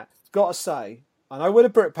seeing that. Got to say, I know we're the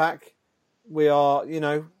Brit Pack. We are,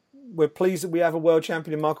 we're pleased that we have a world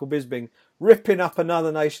champion in Michael Bisping ripping up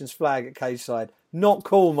another nation's flag at cageside. Not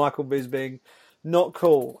cool, Michael Bisping. Not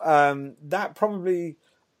cool. That probably,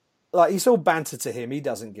 it's all banter to him. He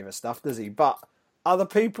doesn't give a stuff, does he? But other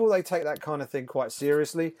people, they take that kind of thing quite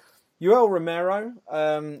seriously. Yoel Romero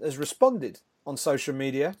has responded on social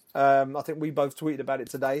media. I think we both tweeted about it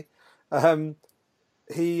today.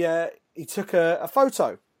 He took a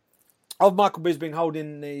photo of Michael Bisping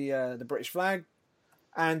holding the British flag,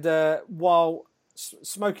 and while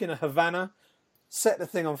smoking a Havana, set the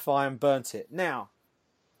thing on fire and burnt it. Now,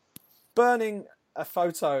 burning a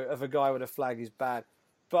photo of a guy with a flag is bad,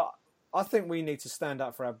 but I think we need to stand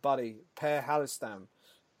up for our buddy, Per Hallistam.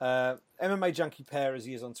 MMA Junkie Per, as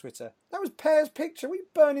he is on Twitter. That was Per's picture. What are you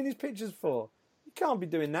burning his pictures for? You can't be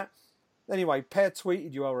doing that. Anyway, Per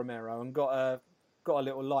tweeted Yoel Romero and got a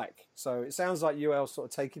little like. So it sounds like Yoel's sort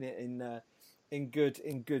of taking it in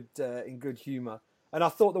good humour. And I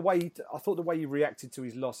thought the way he reacted to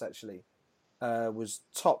his loss actually was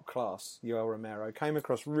top class. Yoel Romero came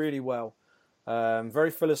across really well.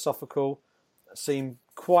 Very philosophical. Seemed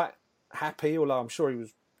quite happy, although I'm sure he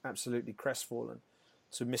was absolutely crestfallen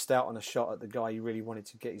to missed out on a shot at the guy he really wanted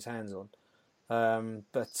to get his hands on.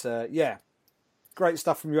 Yeah, great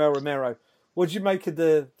stuff from Yoel Romero. What did you make of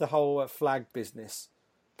the whole flag business?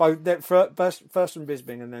 Both first from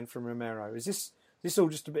Bisping and then from Romero. Is this all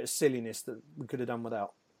just a bit of silliness that we could have done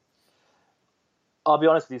without? I'll be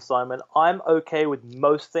honest with you, Simon. I'm okay with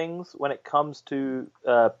most things when it comes to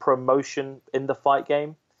promotion in the fight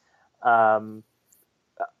game,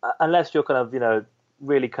 unless you're kind of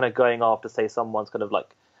really kind of going after, say, someone's kind of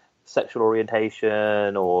like sexual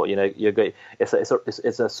orientation, or it's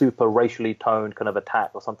a super racially toned kind of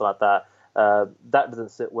attack or something like that. That doesn't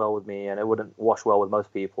sit well with me, and it wouldn't wash well with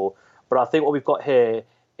most people. But I think what we've got here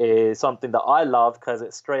is something that I love because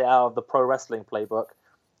it's straight out of the pro wrestling playbook.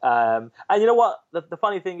 And you know what? The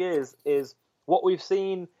funny thing is what we've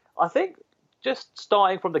seen, I think, just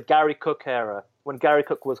starting from the Gary Cook era, when Gary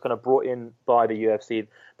Cook was kind of brought in by the UFC,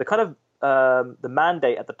 the kind of the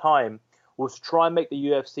mandate at the time was to try and make the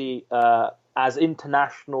UFC as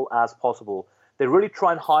international as possible. They really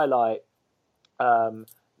try and highlight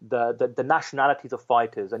the nationalities of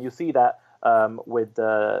fighters, and you see that with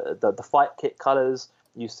the fight kit colors.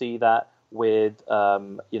 You see that with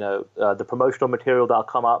the promotional material that'll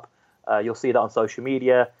come up. You'll see that on social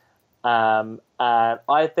media, and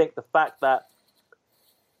I think the fact that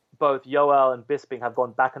both Yoel and Bisping have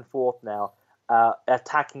gone back and forth now,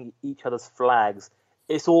 attacking each other's flags,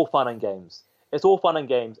 it's all fun and games. It's all fun and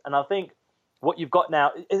games, and I think what you've got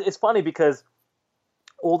now, it's funny because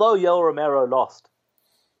although Yoel Romero lost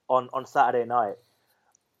on Saturday night,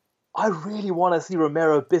 I really want to see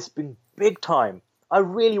Romero Bisping big time. I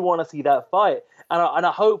really want to see that fight, and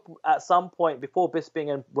I hope at some point before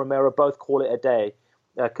Bisping and Romero both call it a day,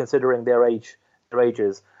 considering their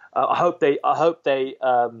ages. I hope they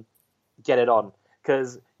get it on,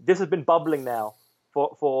 because this has been bubbling now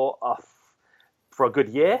for a good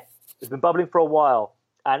year. It's been bubbling for a while,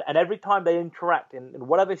 and every time they interact in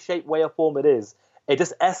whatever shape, way, or form it is, it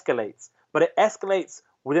just escalates. But it escalates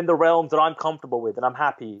within the realms that I'm comfortable with, and I'm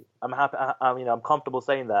happy. I'm comfortable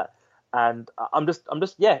saying that. And I'm just,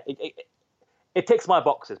 it ticks my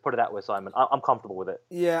boxes. Put it that way, Simon. I'm comfortable with it.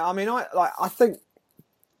 Yeah, I mean, I think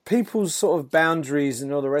people's sort of boundaries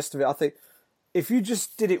and all the rest of it. I think if you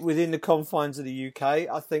just did it within the confines of the UK,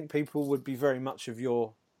 I think people would be very much of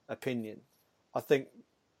your opinion. I think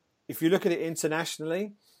if you look at it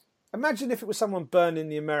internationally, imagine if it was someone burning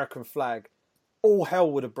the American flag, all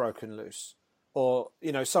hell would have broken loose, or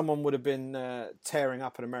someone would have been tearing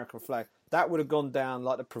up an American flag. That would have gone down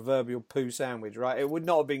like the proverbial poo sandwich, right? It would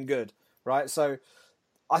not have been good, right? So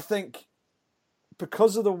I think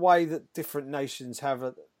because of the way that different nations have,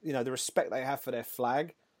 the respect they have for their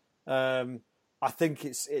flag, I think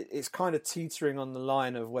it's kind of teetering on the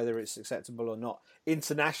line of whether it's acceptable or not.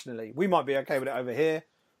 Internationally, we might be okay with it over here,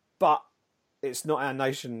 but it's not our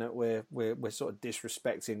nation that we're sort of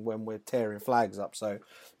disrespecting when we're tearing flags up. So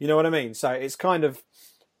you know what I mean? So it's kind of,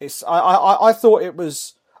 I thought it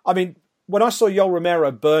was, I mean, when I saw Yoel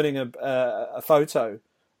Romero burning a photo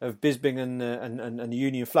of Bisping and the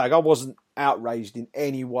Union flag, I wasn't outraged in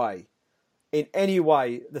any way. In any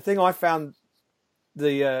way. The thing I found,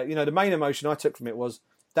 the main emotion I took from it was,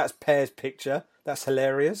 that's Pear's picture. That's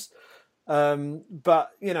hilarious.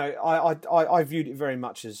 But I viewed it very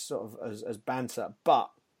much as sort of as banter. But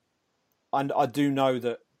I do know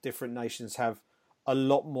that different nations have a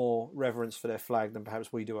lot more reverence for their flag than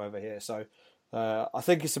perhaps we do over here. So I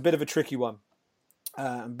think it's a bit of a tricky one.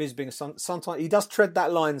 And Bisping, sometimes he does tread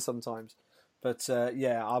that line sometimes. But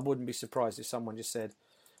I wouldn't be surprised if someone just said,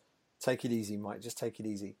 "Take it easy, Mike. Just take it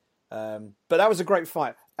easy." But that was a great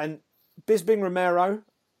fight. And Bisping Romero,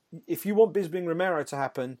 if you want Bisping Romero to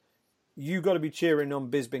happen, you got to be cheering on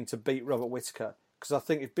Bisping to beat Robert Whittaker, because I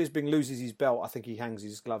think if Bisping loses his belt, I think he hangs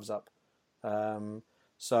his gloves up.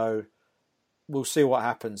 So we'll see what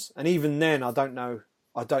happens. And even then, I don't know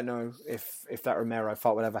if that Romero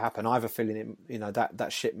fight would ever happen. I have a feeling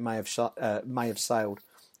that ship may have sailed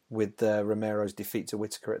with Romero's defeat to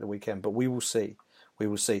Whittaker at the weekend. But we will see. We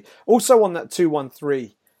will see. Also on that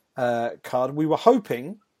 213 card, we were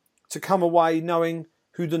hoping to come away knowing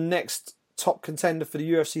who the next top contender for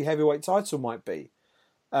the UFC heavyweight title might be.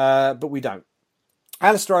 But we don't.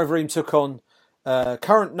 Alistair Overeem took on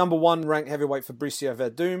current number one ranked heavyweight Fabricio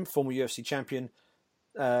Verdum, former UFC champion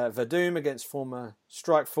Verdum, against former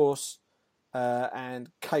Strikeforce and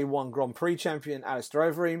K1 Grand Prix champion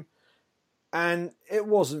Alistair Overeem. And it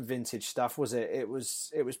wasn't vintage stuff, was it? It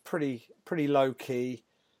was pretty low key.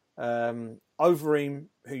 Overeem,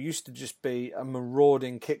 who used to just be a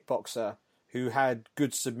marauding kickboxer who had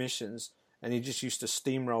good submissions, and he just used to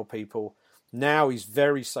steamroll people. Now he's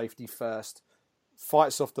very safety first,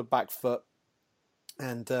 fights off the back foot,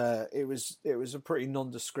 and it was a pretty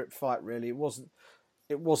nondescript fight. Really, it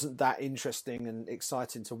wasn't that interesting and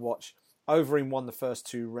exciting to watch. Overeem won the first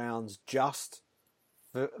two rounds just.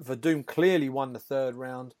 Verdum clearly won the third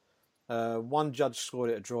round. One judge scored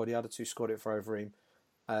it a draw, the other two scored it for Overeem.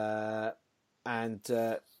 I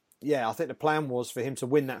think the plan was for him to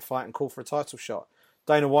win that fight and call for a title shot.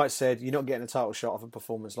 Dana White said, "You're not getting a title shot off a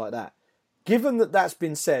performance like that." Given that that's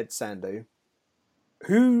been said, Sandu,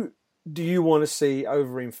 who do you want to see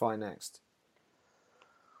Overeem fight next?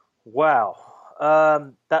 Wow.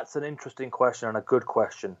 That's an interesting question and a good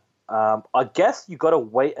question. I guess you got to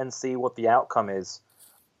wait and see what the outcome is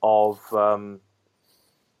of the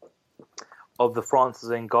Francis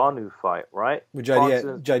Ngannou fight, right? With JDS.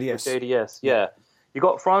 With JDS, yeah. You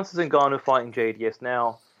got Francis Ngannou fighting JDS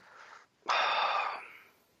now.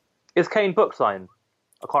 Is Kane book signed?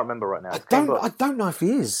 I can't remember right now. I don't know if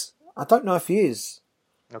he is.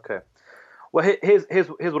 Okay. Well, here's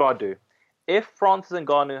what I do. If Francis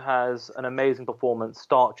Ngannou has an amazing performance,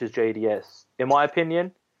 starches JDS, in my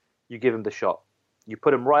opinion, you give him the shot. You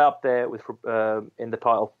put him right up there with in the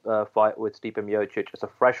title fight with Stipe Miocic. It's a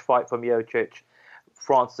fresh fight for Miocic.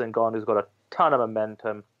 Francis Ngannou's got a ton of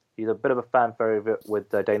momentum. He's a bit of a fan favorite with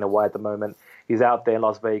Dana White at the moment. He's out there in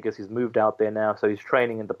Las Vegas. He's moved out there now, so he's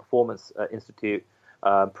training in the Performance Institute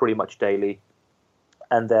pretty much daily.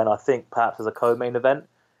 And then I think perhaps as a co-main event,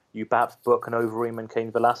 you perhaps book an Overeem and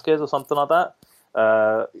Cain Velasquez or something like that.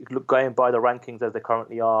 Going by the rankings as they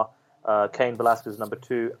currently are, Cain Velasquez is number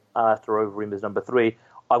 2, Alistair Overeem is number 3.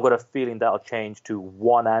 I've got a feeling that'll change to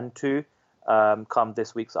 1 and 2 come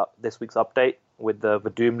this week's update with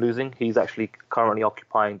Verdum losing. He's actually currently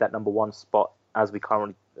occupying that number 1 spot as we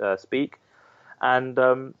currently speak. And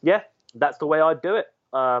that's the way I'd do it.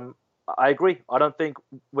 I agree. I don't think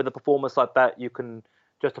with a performance like that you can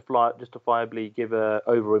justifiably give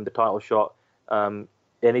Overeem the title shot.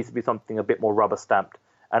 It needs to be something a bit more rubber stamped.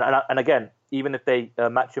 And again, even if they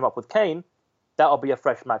match him up with Cain, that'll be a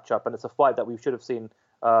fresh matchup, and it's a fight that we should have seen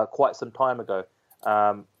quite some time ago.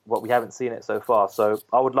 But we haven't seen it so far. So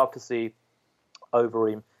I would love to see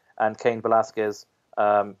Overeem and Cain Velasquez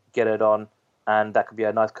get it on, and that could be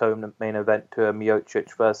a nice co-main event to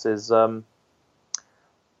Miocic versus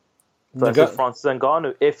Francis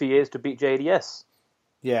Ngannou if he is to beat JDS.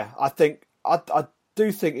 Yeah, I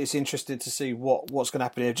do think it's interesting to see what's going to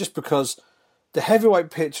happen here, just because the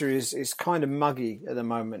heavyweight picture is kind of muggy at the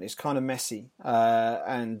moment. It's kind of messy,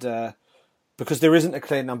 and because there isn't a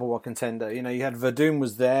clear number 1 contender. You know, you had Verdum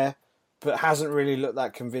was there, but hasn't really looked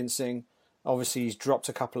that convincing. Obviously, he's dropped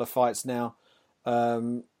a couple of fights now.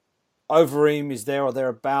 Overeem is there or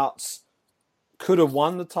thereabouts. Could have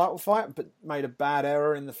won the title fight, but made a bad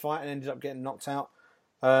error in the fight and ended up getting knocked out.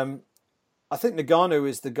 I think Ngannou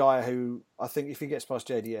is the guy who, I think if he gets past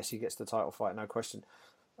JDS, he gets the title fight, no question.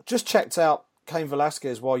 I just checked out Cain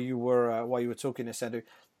Velasquez while you were talking this, Andrew.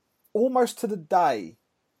 Almost to the day,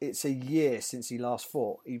 it's a year since he last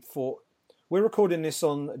fought. He fought. We're recording this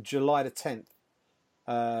on July the 10th,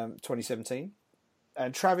 2017,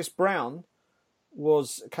 and Travis Brown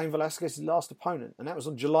was Cain Velasquez's last opponent, and that was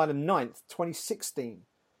on July the 9th, 2016,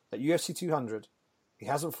 at UFC 200. He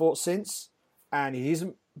hasn't fought since, and he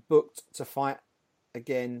isn't booked to fight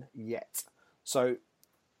again yet. So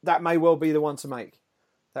that may well be the one to make.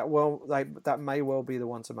 That may well be the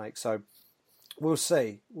one to make. So we'll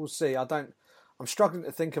see. I'm struggling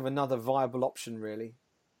to think of another viable option really,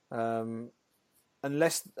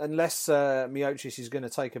 unless Miocic is going to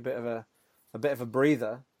take a bit of a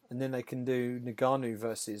breather, and then they can do Ngannou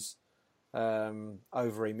versus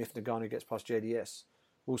Overeem if Ngannou gets past JDS.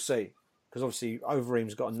 We'll see, because obviously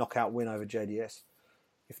Overeem's got a knockout win over JDS.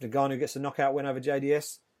 If Ngannou gets a knockout win over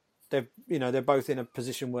JDS, they're both in a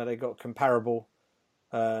position where they got comparable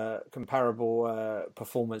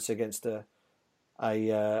performance against a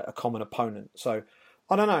common opponent. So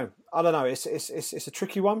I don't know. It's a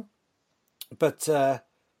tricky one, but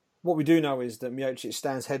what we do know is that Miocic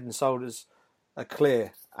stands head and shoulders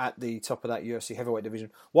clear at the top of that UFC heavyweight division.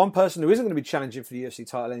 One person who isn't going to be challenging for the UFC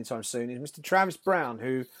title anytime soon is Mr. Travis Brown,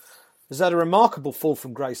 who has had a remarkable fall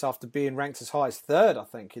from grace after being ranked as high as 3rd, I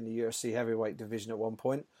think, in the UFC heavyweight division at one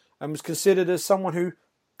point, and was considered as someone who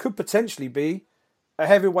could potentially be a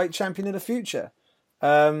heavyweight champion in the future.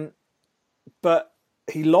 But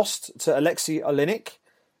he lost to Alexei Oleinik,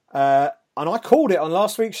 and I called it on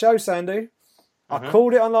last week's show, Sandu. I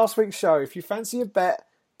called it on last week's show. If you fancy a bet,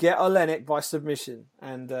 get Oleinik by submission,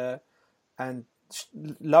 and lo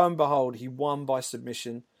and behold, he won by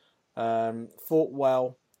submission. Fought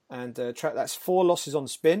well. And that's 4 losses on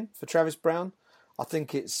spin for Travis Brown. I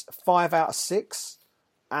think it's 5 out of 6.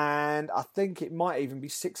 And I think it might even be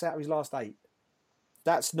 6 out of his last 8.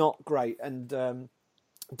 That's not great. And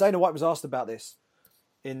Dana White was asked about this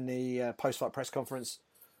in the post-fight press conference.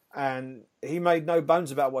 And he made no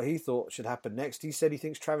bones about what he thought should happen next. He said he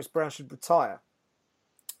thinks Travis Brown should retire.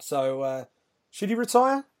 So should he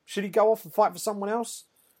retire? Should he go off and fight for someone else?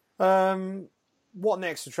 What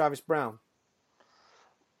next for Travis Brown?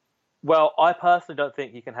 Well, I personally don't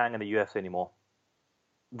think he can hang in the UFC anymore.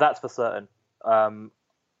 That's for certain.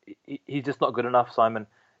 He's just not good enough, Simon.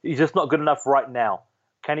 He's just not good enough right now.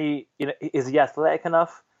 Can he? Is he athletic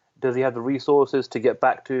enough? Does he have the resources to get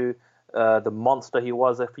back to the monster he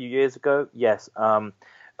was a few years ago? Yes.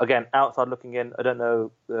 Again, outside looking in, I don't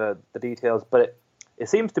know the details, but it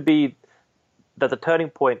seems to be that the turning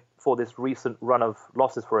point for this recent run of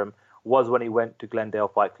losses for him was when he went to Glendale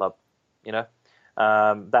Fight Club.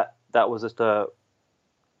 That was just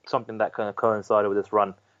something that kind of coincided with this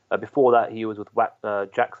run. Before that, he was with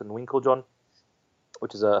Jackson Winklejohn,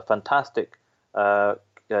 which is a fantastic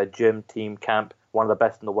gym, team, camp, one of the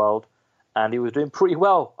best in the world. And he was doing pretty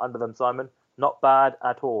well under them, Simon. Not bad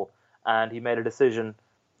at all. And he made a decision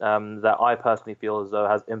that I personally feel as though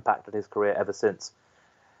has impacted his career ever since.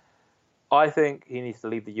 I think he needs to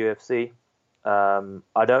leave the UFC.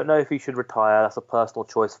 I don't know if he should retire. That's a personal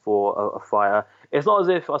choice for a fighter. It's not as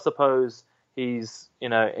if, I suppose, he's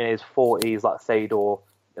in his 40s like Fedor,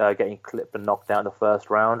 getting clipped and knocked out in the first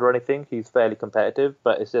round or anything. He's fairly competitive,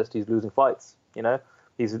 but it's just he's losing fights.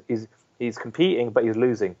 He's competing, but he's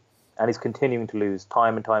losing, and he's continuing to lose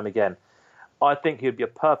time and time again. I think he'd be a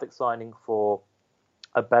perfect signing for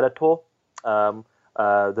a Bellator,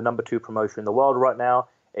 the number 2 promotion in the world right now.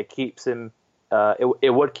 It keeps him.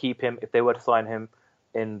 It would keep him if they were to sign him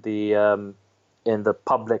in the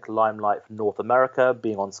public limelight for North America,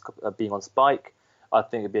 being on Spike. I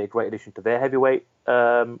think it'd be a great addition to their heavyweight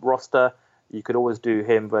roster. You could always do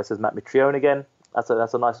him versus Matt Mitrione again. That's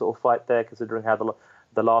a nice sort of fight there, considering how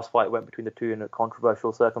the last fight went between the two in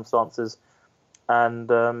controversial circumstances. And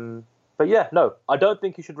but yeah, no, I don't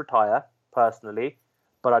think he should retire personally,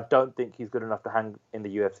 but I don't think he's good enough to hang in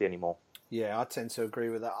the UFC anymore. Yeah, I tend to agree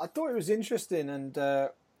with that. I thought it was interesting, and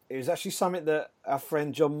it was actually something that our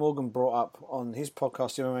friend John Morgan brought up on his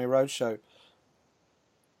podcast, the MMA Roadshow.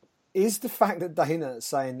 Is the fact that Dana is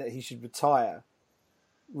saying that he should retire,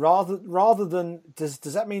 rather than does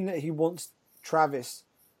that mean that he wants Travis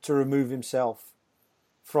to remove himself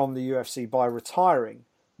from the UFC by retiring,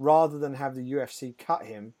 rather than have the UFC cut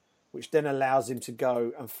him, which then allows him to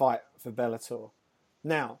go and fight for Bellator?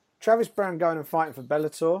 Now, Travis Brown going and fighting for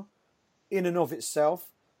Bellator, in and of itself,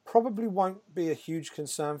 probably won't be a huge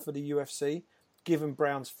concern for the UFC, given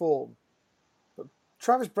Brown's form. But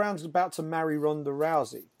Travis Brown's about to marry Ronda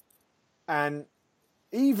Rousey. And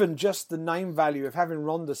even just the name value of having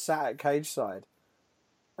Ronda sat at cage side,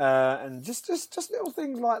 and just little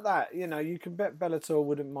things like that, you can bet Bellator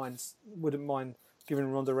wouldn't mind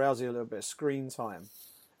giving Ronda Rousey a little bit of screen time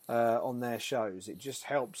on their shows. It just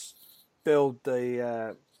helps build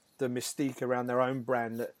the mystique around their own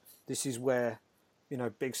brand, that this is where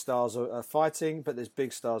big stars are fighting, but there's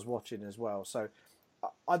big stars watching as well. So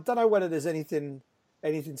I don't know whether there's anything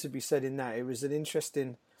to be said in that. It was an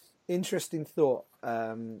interesting thought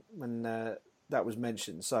when that was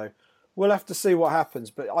mentioned. So we'll have to see what happens.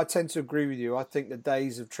 But I tend to agree with you. I think the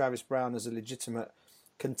days of Travis Brown as a legitimate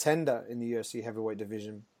contender in the UFC heavyweight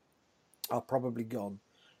division are probably gone.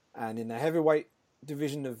 And in the heavyweight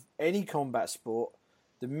division of any combat sport,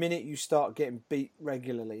 the minute you start getting beat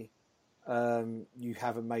regularly, you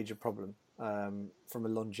have a major problem from a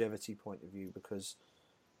longevity point of view, because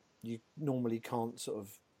you normally can't sort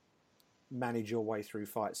of manage your way through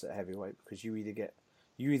fights at heavyweight, because you either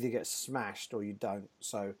get smashed or you don't.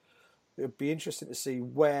 So it'd be interesting to see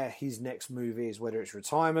where his next move is, whether it's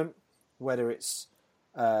retirement, whether it's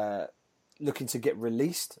looking to get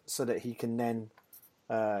released so that he can then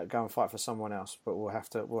go and fight for someone else. But we'll have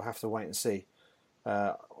to wait and see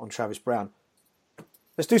on Travis Brown.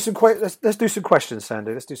 Let's do some questions,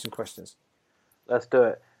 Sandy. Let's do some questions. Let's do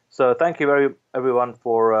it. So thank you everyone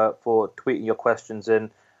for tweeting your questions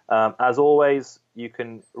in. As always, you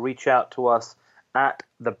can reach out to us at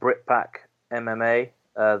the Britpack MMA.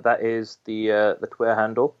 That is the Twitter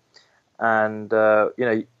handle, and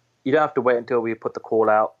you don't have to wait until we put the call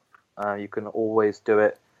out. You can always do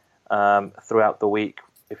it throughout the week.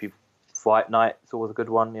 If you fight night, it's always a good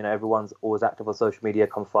one. Everyone's always active on social media.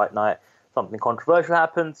 Come fight night, something controversial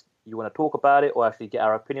happens, you want to talk about it or actually get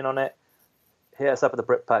our opinion on it, hit us up at the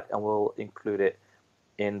Britpack and we'll include it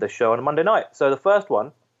in the show on a Monday night. So the first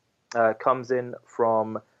one comes in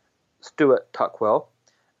from Stuart Tuckwell,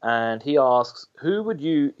 and he asks, who would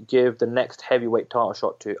you give the next heavyweight title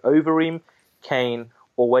shot to? Overeem, Kane,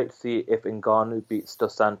 or wait to see if Ngannou beats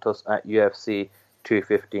Dos Santos at UFC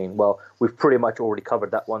 215? Well, we've pretty much already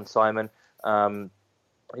covered that one, Simon. You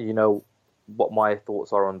know what my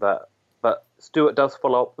thoughts are on that. But Stuart does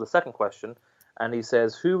follow up with the second question, and he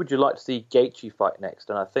says, who would you like to see Gaethje fight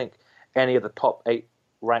next? And I think any of the top 8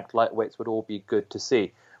 ranked lightweights would all be good to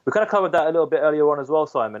see. We kind of covered that a little bit earlier on as well,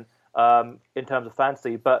 Simon, in terms of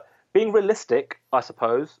fantasy. But being realistic, I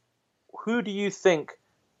suppose, who do you think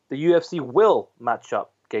the UFC will match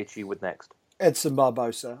up Gaethje with next? Edson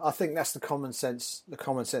Barbosa. I think that's the common sense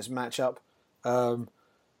matchup.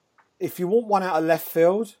 If you want one out of left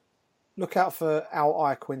field, look out for Al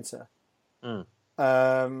Iaquinta.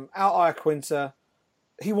 Al Iaquinta,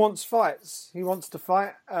 he wants fights. He wants to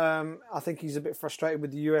fight. I think he's a bit frustrated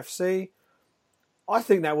with the UFC. I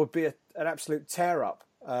think that would be an absolute tear-up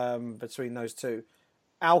between those two.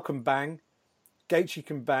 Al can bang. Gaethje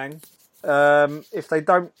can bang. If they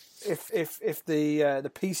don't, if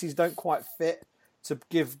the pieces don't quite fit to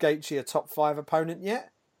give Gaethje a top 5 opponent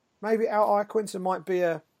yet, maybe Al Iaquinta might be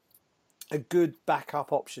a good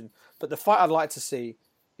backup option. But the fight I'd like to see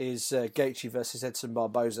is Gaethje versus Edson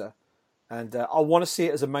Barboza, and I want to see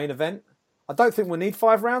it as a main event. I don't think we'll need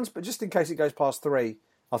 5 rounds, but just in case it goes past 3,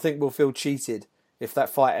 I think we'll feel cheated if that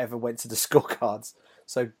fight ever went to the scorecards.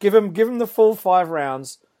 So give him the full 5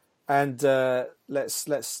 rounds, and let's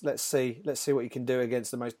see what you can do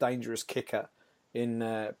against the most dangerous kicker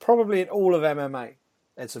in probably in all of MMA,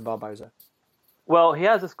 Edson Barboza. Well, he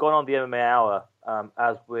has just gone on the MMA Hour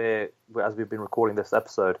as we've been recording this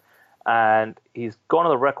episode, and he's gone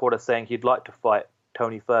on the record as saying he'd like to fight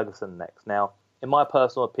Tony Ferguson next. Now, in my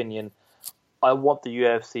personal opinion, I want the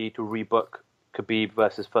UFC to rebook Khabib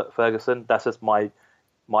versus Ferguson. That's just my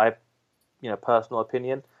personal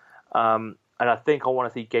opinion. And I think I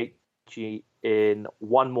want to see Gaethje in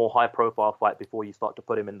one more high-profile fight before you start to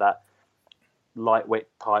put him in that lightweight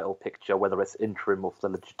title picture, whether it's interim or the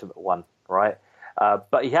legitimate one, right?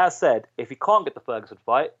 But he has said if he can't get the Ferguson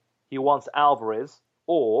fight, he wants Alvarez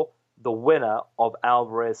or the winner of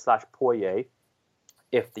Alvarez/Poirier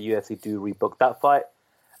if the UFC do rebook that fight.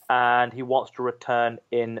 And he wants to return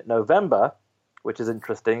in November, which is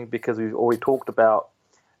interesting because we've already talked about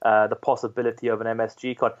the possibility of an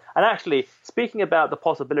MSG card. And actually, speaking about the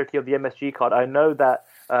possibility of the MSG card, I know that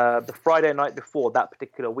the Friday night before that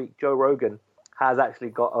particular week, Joe Rogan has actually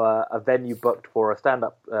got a venue booked for a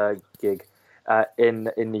stand-up gig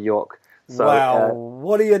in New York. So, wow,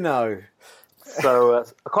 what do you know? So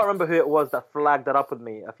I can't remember who it was that flagged that up with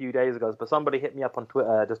me a few days ago, but somebody hit me up on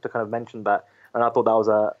Twitter just to kind of mention that, and I thought that was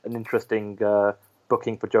an interesting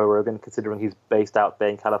booking for Joe Rogan, considering he's based out there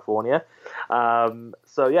in California. So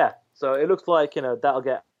it looks like that'll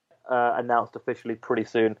get announced officially pretty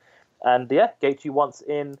soon, and Gaethje wants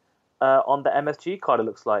in on the MSG card. It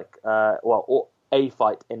looks like or a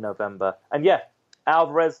fight in November, and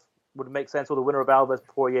Alvarez would make sense, or the winner of Alvarez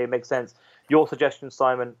Poirier makes sense. Your suggestion,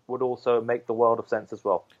 Simon, would also make the world of sense as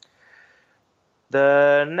well.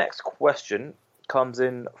 The next question comes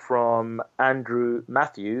in from Andrew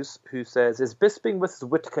Matthews, who says, is Bisping versus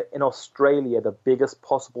Whittaker in Australia the biggest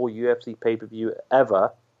possible UFC pay-per-view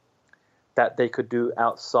ever that they could do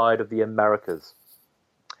outside of the Americas?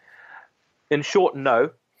 In short,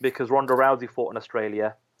 no, because Ronda Rousey fought in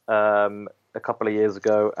Australia a couple of years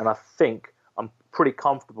ago, and I think I'm pretty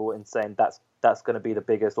comfortable in saying that's going to be the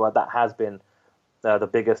biggest, or that has been the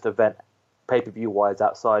biggest event pay-per-view wise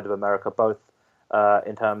outside of America, both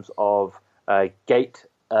in terms of gate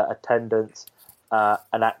attendance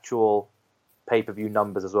and actual pay-per-view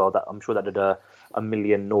numbers as well. That I'm sure that did a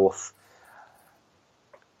million north.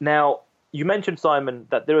 Now, you mentioned, Simon,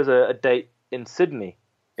 that there is a date in Sydney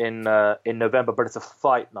in November, but it's a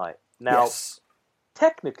fight night. Now,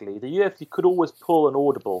 technically, the UFC could always pull an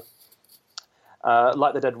audible,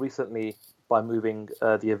 like they did recently by moving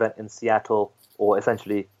the event in Seattle, or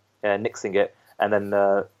essentially nixing it, and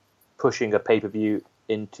then pushing a pay-per-view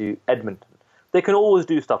into Edmonton. They can always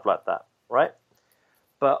do stuff like that, right?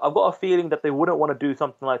 But I've got a feeling that they wouldn't want to do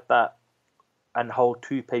something like that and hold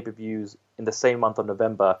 2 pay-per-views in the same month of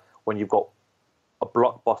November when you've got a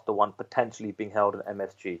blockbuster one potentially being held in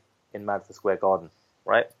MSG in Madison Square Garden,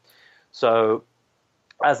 right? So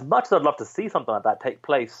as much as I'd love to see something like that take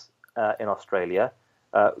place in Australia,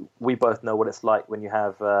 we both know what it's like when you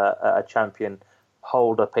have a champion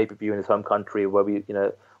hold a pay-per-view in his home country, where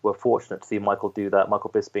we're fortunate to see Michael do that,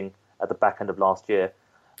 Michael Bisping, at the back end of last year.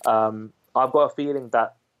 I've got a feeling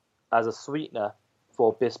that as a sweetener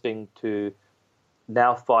for Bisping to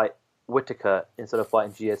now fight Whittaker instead of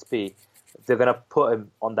fighting GSP, they're going to put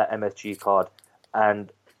him on that MSG card,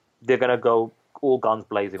 and they're going to go all guns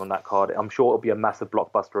blazing on that card. I'm sure it'll be a massive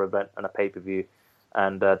blockbuster event and a pay-per-view,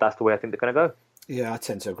 and that's the way I think they're going to go. Yeah, I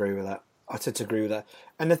tend to agree with that.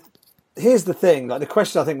 And here's the thing, like the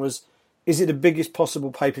question I think was, is it the biggest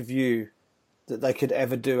possible pay-per-view that they could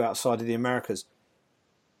ever do outside of the Americas?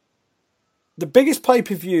 The biggest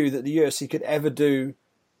pay-per-view that the UFC could ever do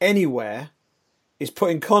anywhere is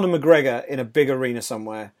putting Conor McGregor in a big arena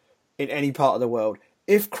somewhere in any part of the world.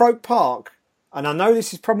 If Croke Park, and I know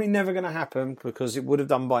this is probably never going to happen because it would have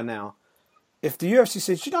done by now, if the UFC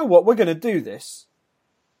says, you know what, we're going to do this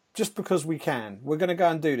just because we can. We're going to go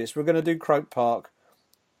and do this. We're going to do Croke Park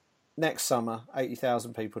next summer,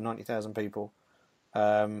 80,000 people, 90,000 people.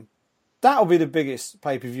 That'll be the biggest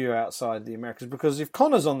pay-per-view outside the Americas, because if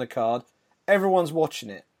Conor's on the card, everyone's watching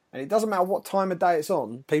it. And it doesn't matter what time of day it's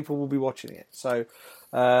on, people will be watching it. So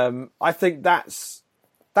I think that's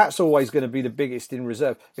always going to be the biggest in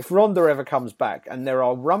reserve. If Ronda ever comes back, and there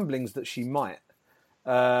are rumblings that she might,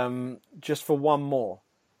 just for one more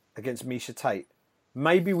against Misha Tate.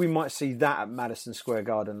 Maybe we might see that at Madison Square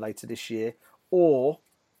Garden later this year, or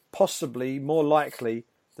possibly, more likely,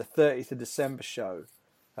 the 30th of December show.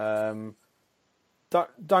 Don't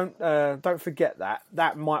forget that.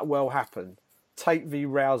 That might well happen. Tate v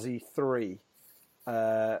Rousey 3.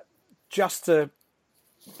 Just to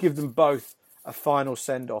give them both a final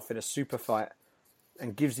send-off in a super fight,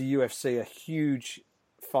 and gives the UFC a huge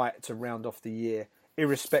fight to round off the year,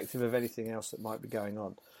 irrespective of anything else that might be going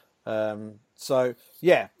on. So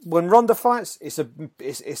yeah, when Ronda fights, it's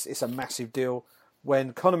a massive deal.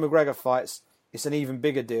 When Conor McGregor fights, it's an even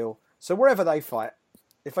bigger deal. So wherever they fight,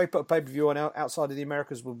 if they put a pay-per-view on outside of the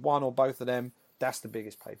Americas with one or both of them, that's the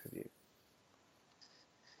biggest pay-per-view.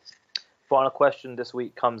 Final question this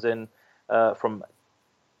week comes in from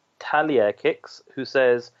Talia Kicks, who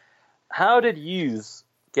says, how did yous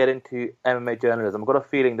get into MMA journalism? I've got a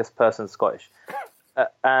feeling this person's Scottish.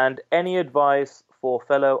 And any advice for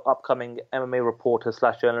fellow upcoming MMA reporters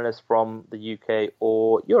 / journalists from the UK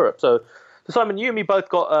or Europe? So Simon, you and me both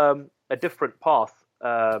got a different path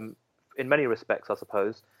in many respects, I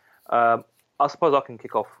suppose. I suppose I can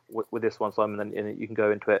kick off with this one, Simon, and you can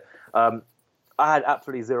go into it. I had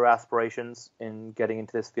absolutely zero aspirations in getting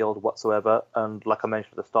into this field whatsoever. And like I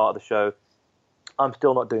mentioned at the start of the show, I'm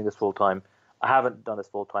still not doing this full time. I haven't done this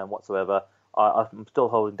full time whatsoever. I'm still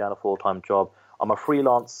holding down a full-time job. I'm a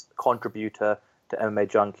freelance contributor to MMA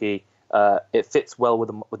Junkie. It fits well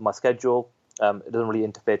with my schedule. It doesn't really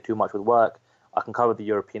interfere too much with work. I can cover the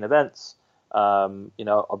European events.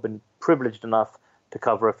 I've been privileged enough to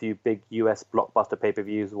cover a few big US blockbuster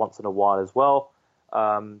pay-per-views once in a while as well.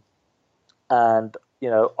 And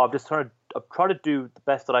I'm just trying to do the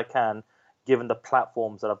best that I can, given the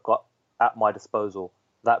platforms that I've got at my disposal.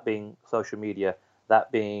 That being social media,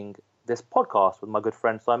 that being this podcast with my good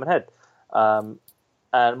friend Simon Head. And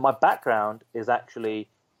my background is actually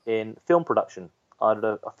in film production. I did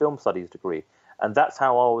a film studies degree, and that's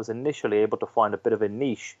how I was initially able to find a bit of a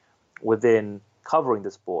niche within covering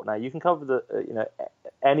the sport. Now you can cover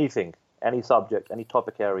anything, any subject, any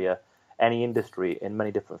topic area, any industry in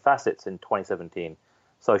many different facets in 2017.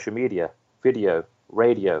 Social media, video,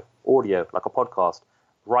 radio, audio, like a podcast,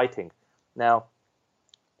 writing. Now,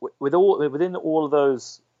 within all of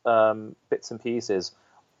those bits and pieces,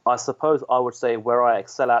 I suppose I would say where I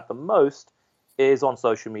excel at the most is on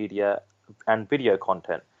social media and video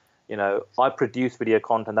content. I produce video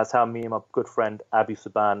content. That's how me and my good friend Abu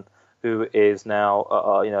Suban, who is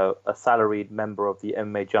now a salaried member of the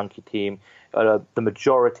MMA Junkie team, the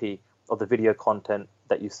majority of the video content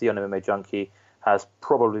that you see on MMA Junkie has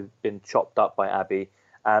probably been chopped up by Abby.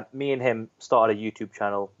 Me and him started a YouTube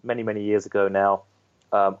channel many, many years ago now.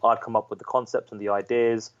 I'd come up with the concepts and the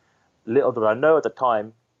ideas. Little did I know at the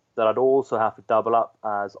time that I'd also have to double up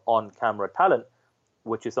as on-camera talent,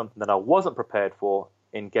 which is something that I wasn't prepared for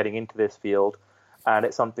in getting into this field. And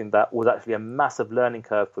it's something that was actually a massive learning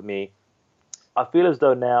curve for me. I feel as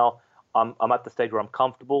though now I'm at the stage where I'm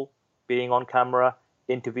comfortable being on camera,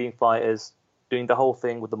 interviewing fighters, doing the whole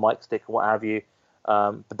thing with the mic stick and what have you.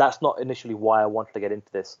 But that's not initially why I wanted to get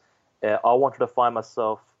into this. I wanted to find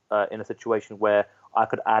myself in a situation where I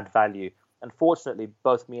could add value. And fortunately,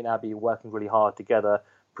 both me and Abby working really hard together,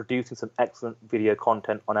 producing some excellent video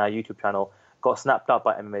content on our YouTube channel, got snapped up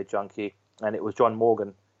by MMA Junkie. And it was John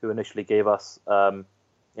Morgan who initially gave us the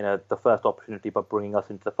first opportunity by bringing us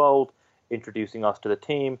into the fold, introducing us to the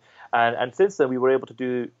team. And since then, we were able to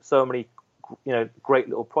do so many great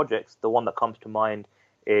little projects. The one that comes to mind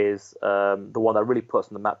is the one that really puts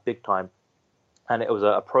on the map big time. And it was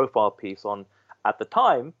a profile piece on, at the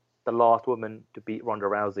time, the last woman to beat Ronda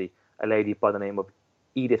Rousey, a lady by the name of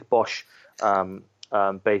Edith Bosch,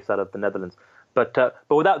 based out of the Netherlands. But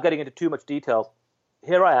without getting into too much detail,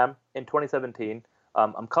 here I am in 2017.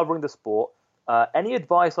 I'm covering the sport. Any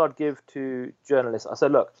advice I'd give to journalists, I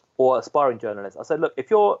said, look, or aspiring journalists, I said, look,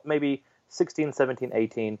 if you're maybe 16, 17,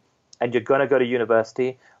 18, and you're going to go to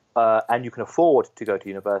university, and you can afford to go to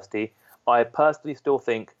university, I personally still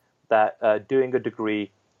think that doing a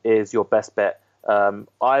degree is your best bet.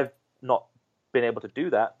 I've not been able to do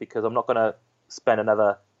that because I'm not going to spend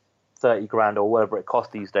another 30 grand or whatever it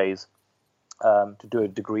costs these days to do a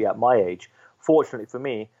degree at my age. Fortunately for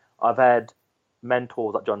me, I've had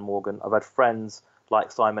mentors like John Morgan. I've had friends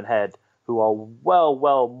like Simon Head who are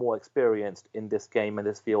well more experienced in this game and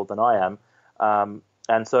this field than I am.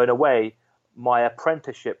 And so in a way, my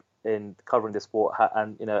apprenticeship in covering this sport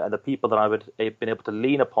and the people that I would have been able to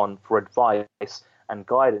lean upon for advice and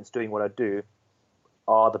guidance doing what I do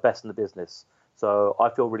are the best in the business. So I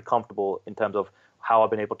feel really comfortable in terms of how I've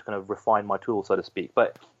been able to kind of refine my tools, so to speak.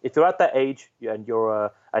 But if you're at that age and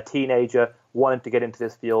you're a teenager wanting to get into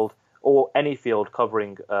this field or any field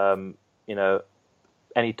covering,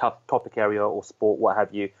 any tough topic area or sport, what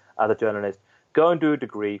have you, as a journalist, go and do a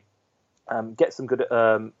degree, get some good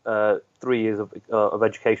 3 years of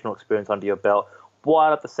educational experience under your belt,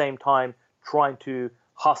 while at the same time trying to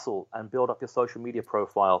hustle and build up your social media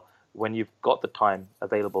profile when you've got the time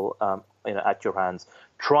available at your hands.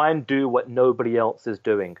 Try and do what nobody else is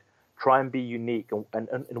doing. Try and be unique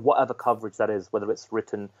and whatever coverage that is, whether it's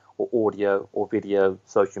written or audio or video,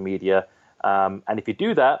 social media. And if you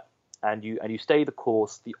do that and you stay the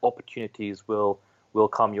course, the opportunities will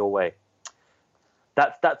come your way.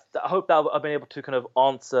 I hope that I've been able to kind of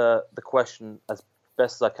answer the question as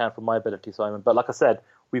best as I can from my ability, Simon. But like I said,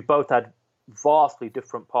 we've both had vastly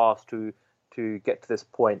different paths to get to this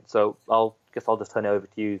point. So I'll just turn it over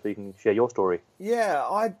to you so you can share your story. Yeah,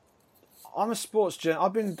 I'm a sports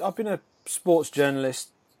I've been a sports journalist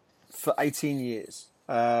for 18 years.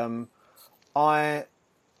 I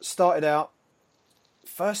started out,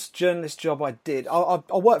 first journalist job I did, I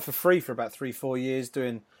worked for free for about 3-4 years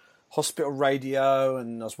doing hospital radio,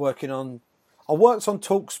 and I worked on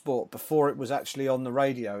TalkSport before it was actually on the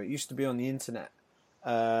radio. It used to be on the internet.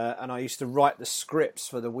 And I used to write the scripts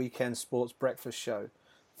for the weekend sports breakfast show.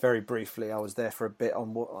 Very briefly, I was there for a bit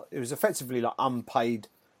on what it was effectively like unpaid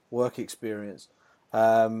work experience,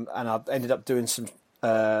 and I ended up doing some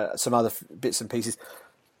other bits and pieces,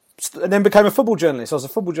 and then became a football journalist. I was a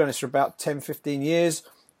football journalist for about 10-15 years,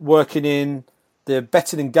 working in the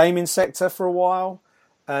betting and gaming sector for a while,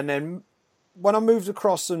 and then when I moved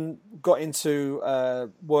across and got into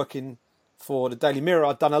working for the Daily Mirror,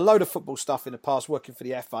 I'd done a load of football stuff in the past, working for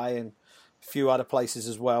the FA and a few other places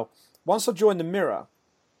as well. Once I joined the Mirror,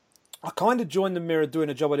 I kind of joined the Mirror doing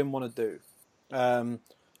a job I didn't want to do. It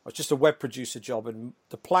was just a web producer job, and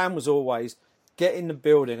the plan was always get in the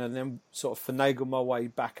building and then sort of finagle my way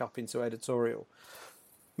back up into editorial.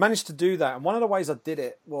 Managed to do that, and one of the ways I did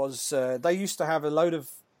it was they used to have a load of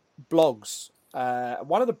blogs.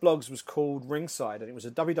 One of the blogs was called Ringside, and it was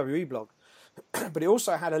a WWE blog, but it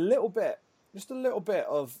also had just a little bit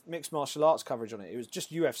of mixed martial arts coverage on it. It was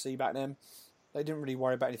just UFC back then. They didn't really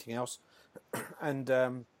worry about anything else. And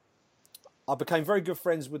I became very good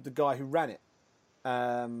friends with the guy who ran it,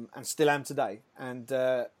 and still am today. And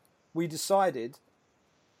we decided,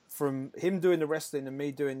 from him doing the wrestling and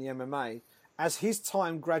me doing the MMA, as his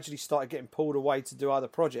time gradually started getting pulled away to do other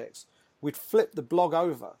projects, we'd flip the blog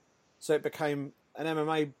over. So it became an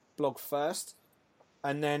MMA blog first.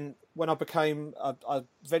 And then when I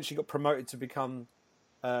eventually got promoted to become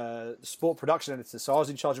the sport production editor. So I was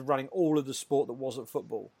in charge of running all of the sport that wasn't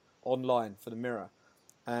football online for the Mirror.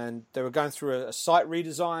 And they were going through a site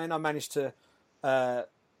redesign. I managed to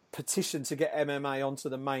petition to get MMA onto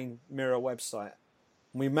the main Mirror website.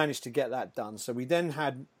 And we managed to get that done. So we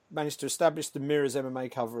then managed to establish the Mirror's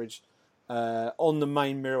MMA coverage on the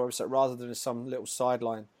main Mirror website rather than as some little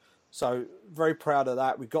sideline. So very proud of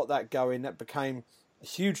that. We got that going. That became a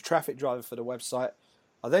huge traffic driver for the website.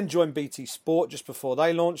 I then joined BT Sport just before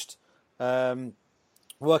they launched,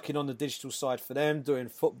 working on the digital side for them, doing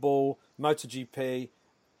football, MotoGP,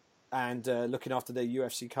 and looking after their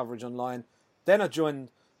UFC coverage online. Then I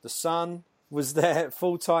joined The Sun, was their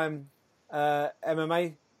full-time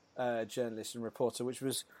MMA journalist and reporter,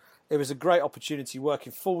 it was a great opportunity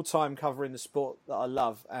working full-time covering the sport that I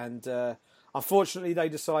love. And unfortunately, they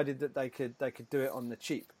decided that they could do it on the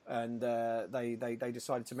cheap, and they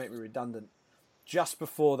decided to make me redundant just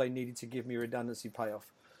before they needed to give me redundancy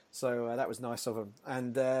payoff. So that was nice of them.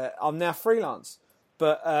 And I'm now freelance.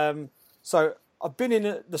 But so I've been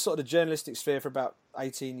in the sort of the journalistic sphere for about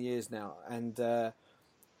 18 years now, and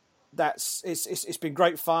it's been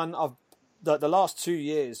great fun. The last 2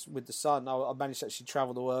 years with The Sun, I managed to actually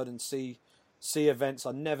travel the world and see events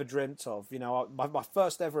I never dreamt of. You know, my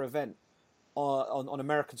first ever event on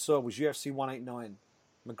American soil was UFC 189,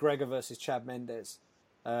 McGregor versus Chad Mendes,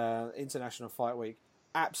 International Fight Week.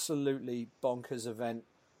 Absolutely bonkers event,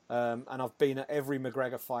 and I've been at every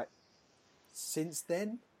McGregor fight since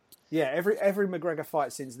then. Yeah, every McGregor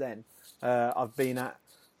fight since then I've been at,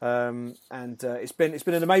 and it's been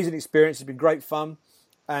an amazing experience. It's been great fun,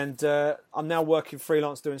 and I'm now working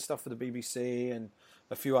freelance doing stuff for the BBC and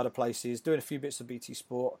a few other places, doing a few bits of BT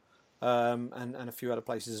Sport, and a few other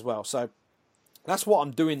places as well. So that's what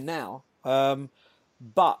I'm doing now.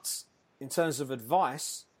 But in terms of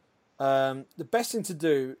advice, the best thing to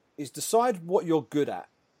do is decide what you're good at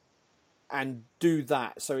and do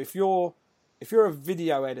that. So if you're a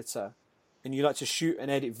video editor and you like to shoot and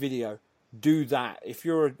edit video, do that. If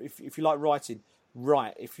you like writing,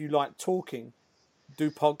 write. If you like talking,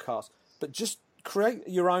 do podcasts, but just create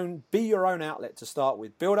your own, be your own outlet to start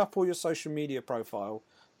with. Build up all your social media profile,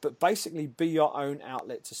 but basically be your own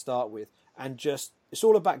outlet to start with. And just, it's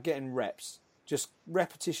all about getting reps, just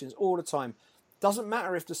repetitions all the time. Doesn't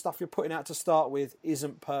matter if the stuff you're putting out to start with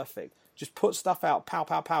isn't perfect. Just put stuff out, pow,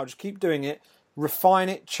 pow, pow. Just keep doing it, refine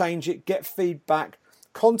it, change it, get feedback,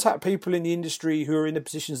 contact people in the industry who are in the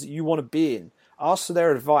positions that you want to be in. Ask for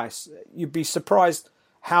their advice. You'd be surprised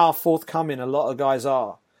how forthcoming a lot of guys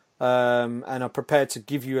are, and are prepared to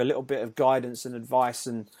give you a little bit of guidance and advice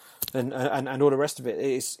and all the rest of it.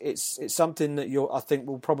 It's something that I think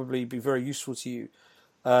will probably be very useful to you.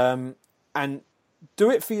 And do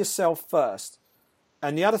it for yourself first.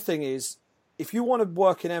 And the other thing is, if you want to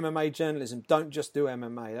work in MMA journalism, don't just do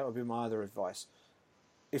MMA. That would be my other advice.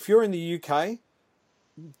 If you're in the UK,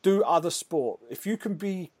 do other sport. If you can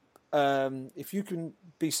be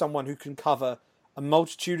someone who can cover a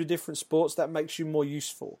multitude of different sports, that makes you more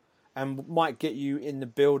useful and might get you in the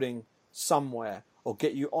building somewhere, or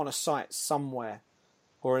get you on a site somewhere,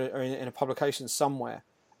 or in a publication somewhere.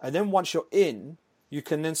 And then once you're in, you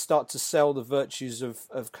can then start to sell the virtues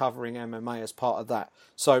of covering MMA as part of that.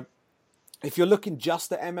 So if you're looking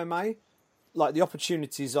just at MMA, like, the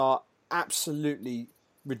opportunities are absolutely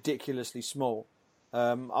ridiculously small.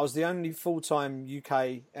 I was the only full-time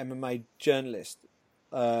UK MMA journalist.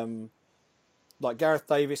 Like, Gareth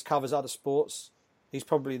Davis covers other sports. He's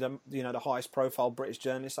probably the highest profile British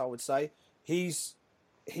journalist, I would say. He's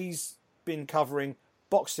been covering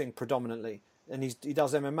boxing predominantly, and he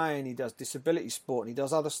does MMA, and he does disability sport, and he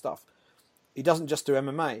does other stuff. He doesn't just do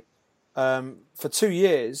MMA. For 2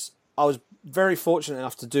 years, I was very fortunate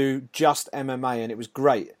enough to do just MMA, and it was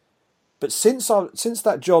great. But since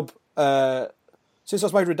that job, since I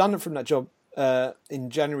was made redundant from that job in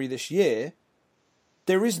January this year,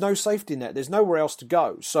 there is no safety net. There's nowhere else to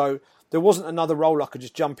go. So there wasn't another role I could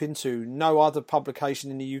just jump into. No other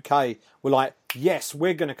publication in the UK were like, yes,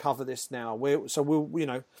 we're going to cover this now.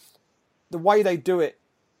 The way they do it,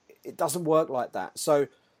 it doesn't work like that. So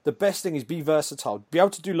the best thing is be versatile, be able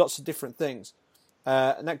to do lots of different things.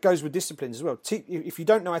 And that goes with disciplines as well. If you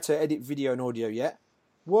don't know how to edit video and audio yet,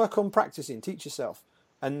 work on practicing, teach yourself,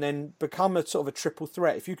 and then become a sort of a triple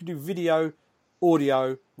threat. If you can do video,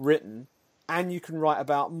 audio, written, and you can write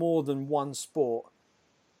about more than one sport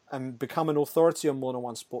and become an authority on more than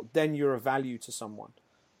one sport, then you're of value to someone.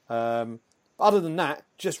 Other than that,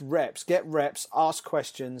 just reps. Get reps, ask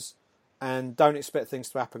questions, and don't expect things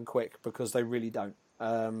to happen quick, because they really don't.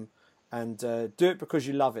 Do it because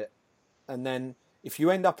you love it. And then if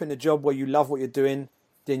you end up in a job where you love what you're doing,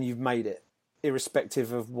 then you've made it,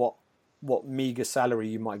 irrespective of what meager salary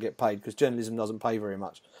you might get paid, because journalism doesn't pay very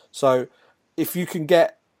much. So if you can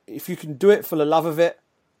do it for the love of it,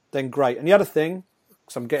 then great. And the other thing,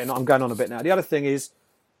 because I'm going on a bit now. The other thing is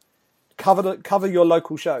cover your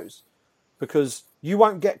local shows, because you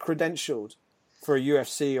won't get credentialed for a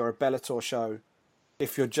UFC or a Bellator show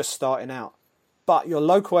if you're just starting out. But your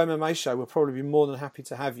local MMA show will probably be more than happy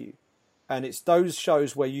to have you. And it's those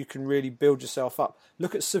shows where you can really build yourself up.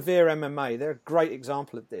 Look at Severe MMA. They're a great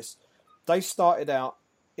example of this. They started out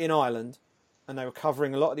in Ireland, and they were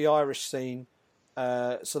covering a lot of the Irish scene.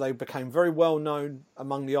 So they became very well known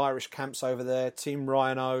among the Irish camps over there, Team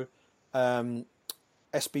Rhino,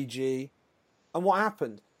 SBG. And what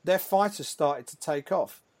happened? Their fighters started to take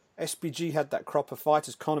off. SBG had that crop of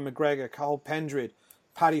fighters: Conor McGregor, Carl Pendred,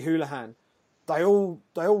 Paddy Houlihan. They all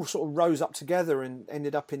sort of rose up together and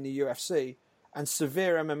ended up in the UFC. And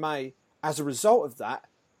Severe MMA, as a result of that,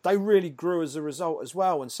 they really grew as a result as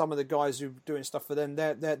well. And some of the guys who were doing stuff for them,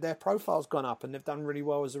 their profile's gone up, and they've done really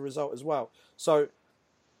well as a result as well. So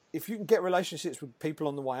if you can get relationships with people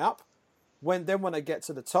on the way up, when they get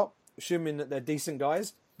to the top, assuming that they're decent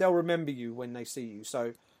guys, they'll remember you when they see you.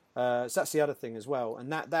 So that's the other thing as well.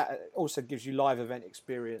 And that also gives you live event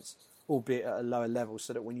experience, albeit at a lower level,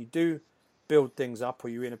 so that when you do build things up, or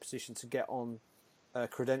you're in a position to get on a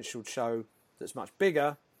credentialed show that's much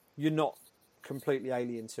bigger, you're not completely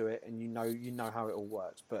alien to it, and you know how it all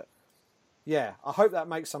works. But yeah, I hope that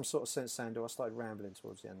makes some sort of sense, Sandor. I started rambling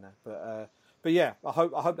towards the end there, but yeah, I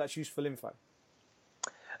hope that's useful info.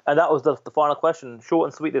 And that was the final question, short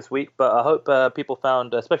and sweet this week. But I hope people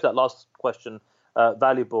found, especially that last question,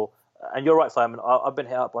 valuable. And you're right, Simon. I've been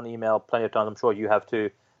hit up on email plenty of times. I'm sure you have too,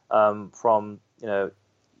 from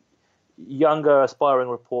younger aspiring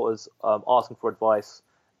reporters asking for advice,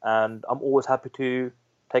 and I'm always happy to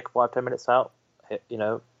take 5-10 minutes out, hit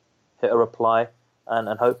a reply,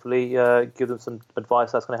 and hopefully give them some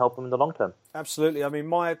advice that's going to help them in the long term. Absolutely. I mean,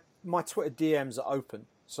 my Twitter DMs are open,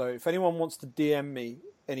 so if anyone wants to DM me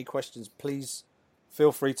any questions, please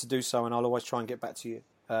feel free to do so, and I'll always try and get back to you.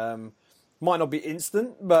 Might not be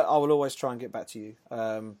instant, but I will always try and get back to you.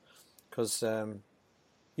 Because,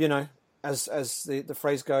 you know, as the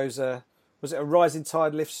phrase goes, was it a rising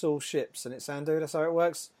tide lifts all ships? And it's Sandu, that's how it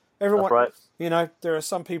works. Everyone, that's right. You know, there are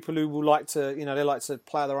some people who will like to, you know, they like to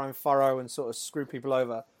plough their own furrow and sort of screw people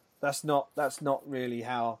over. That's not really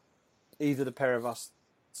how either the pair of us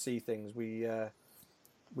see things. We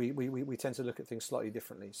tend to look at things slightly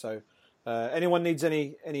differently. So, anyone needs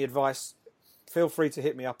any advice, feel free to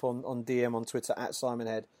hit me up on DM on Twitter at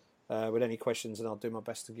SimonHead with any questions, and I'll do my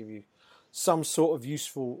best to give you some sort of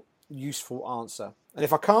useful answer. And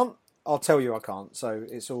if I can't, I'll tell you I can't. So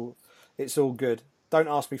it's all good. Don't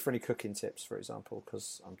ask me for any cooking tips, for example,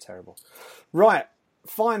 because I'm terrible. Right,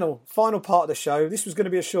 final part of the show. This was going to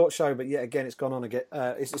be a short show, but yet again, it's gone on again.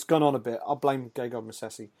 It's gone on a bit. I'll blame Gay God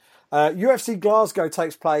Mousasi. UFC Glasgow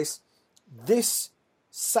takes place this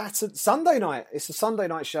Sunday night. It's a Sunday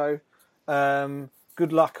night show.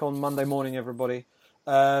 Good luck on Monday morning, everybody.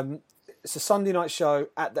 It's a Sunday night show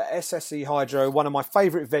at the SSE Hydro, one of my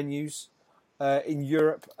favourite venues in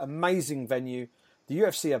Europe. Amazing venue. The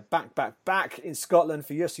UFC are back in Scotland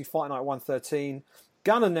for UFC Fight Night 113.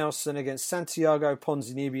 Gunnar Nelson against Santiago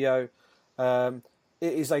Ponzinibbio. It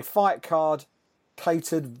is a fight card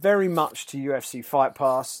catered very much to UFC Fight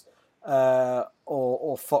Pass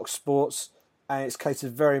or Fox Sports, and it's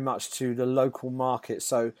catered very much to the local market.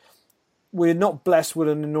 So we're not blessed with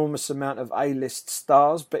an enormous amount of A-list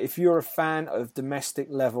stars, but if you're a fan of domestic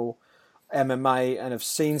level MMA and have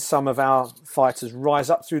seen some of our fighters rise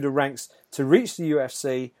up through the ranks to reach the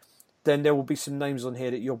UFC, then there will be some names on here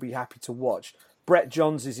that you'll be happy to watch. Brett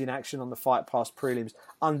Johns is in action on the Fight Pass prelims.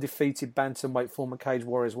 Undefeated bantamweight former Cage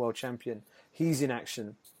Warriors world champion. He's in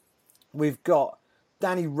action. We've got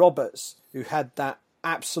Danny Roberts, who had that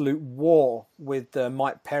absolute war with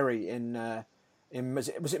Mike Perry in was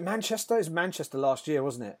it Manchester? It was Manchester last year,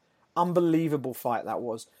 wasn't it? Unbelievable fight that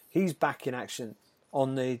was. He's back in action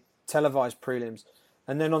on the televised prelims.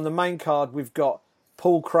 And then on the main card, we've got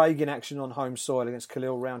Paul Craig in action on home soil against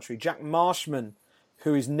Khalil Roundtree. Jack Marshman,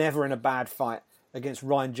 who is never in a bad fight, against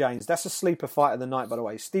Ryan James. That's a sleeper fight of the night, by the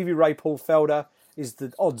way. Stevie Ray Paul Felder is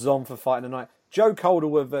the odds-on for fight of the night. Joe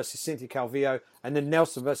Calderwood versus Cynthia Calvillo. And then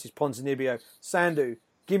Nelson versus Ponzinibbio. Sandu,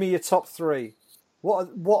 give me your top three.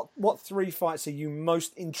 What three fights are you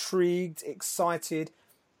most intrigued, excited,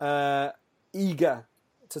 eager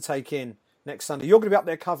to take in next Sunday? You're going to be up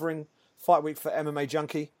there covering Fight Week for MMA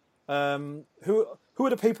Junkie. Who are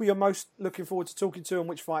the people you're most looking forward to talking to, and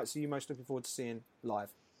which fights are you most looking forward to seeing live?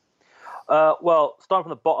 Well, starting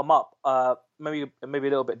from the bottom up, maybe a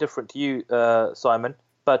little bit different to you, Simon.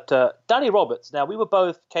 But Danny Roberts. Now, we were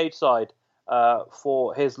both cage side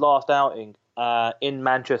for his last outing in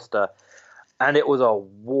Manchester, and it was a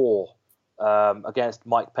war against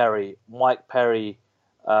Mike Perry. Mike Perry,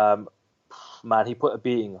 man, he put a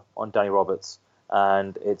beating on Danny Roberts,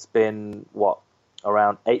 and it's been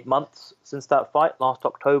around 8 months since that fight last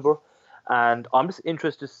October, and I'm just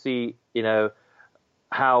interested to see, you know,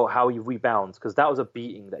 how he rebounds, because that was a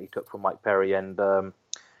beating that he took from Mike Perry, and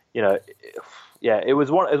you know, it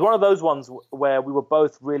was one of those ones where we were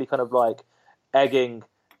both really kind of like egging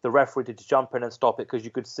the referee to jump in and stop it, because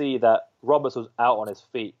you could see that Roberts was out on his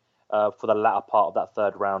feet for the latter part of that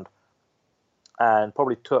third round, and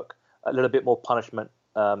probably took a little bit more punishment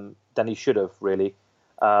than he should have, really.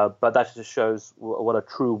 But that just shows what a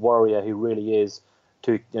true warrior he really is,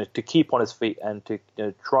 to keep on his feet and to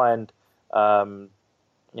try and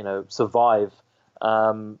survive.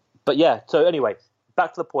 But yeah, so anyway,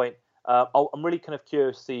 back to the point. I'm really kind of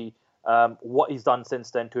curious to see what he's done since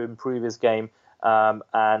then to improve his game, and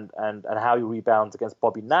how he rebounds against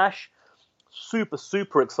Bobby Nash.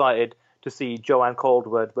 Super excited to see Joanne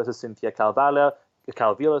Calderwood versus Cynthia Calvillo.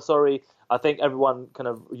 I think everyone kind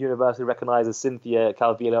of universally recognizes Cynthia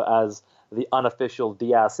Calvillo as the unofficial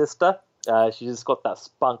Diaz sister. She's just got that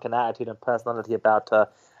spunk and attitude and personality about her.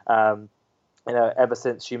 Ever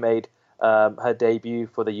since she made her debut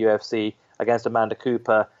for the UFC against Amanda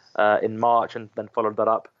Cooper in March, and then followed that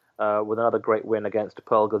up with another great win against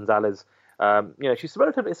Pearl Gonzalez.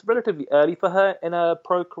 It's relatively early for her in her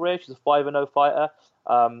pro career. She's a 5-0 fighter,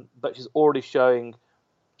 but she's already showing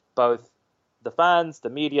both the fans, the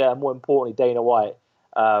media, and more importantly, Dana White,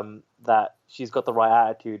 that she's got the right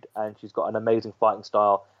attitude and she's got an amazing fighting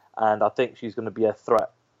style. And I think she's going to be a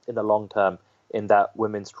threat in the long term in that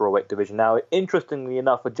women's strawweight division. Now, interestingly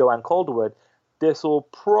enough, for Joanne Calderwood, this will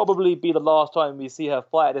probably be the last time we see her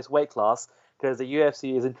fight at this weight class, because the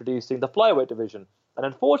UFC is introducing the flyweight division. And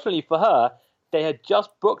unfortunately for her, they had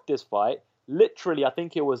just booked this fight literally, I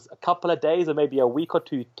think it was a couple of days or maybe a week or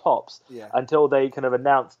two tops Yeah. until they kind of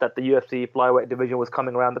announced that the UFC flyweight division was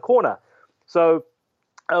coming around the corner. So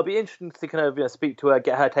it'll be interesting to kind of speak to her,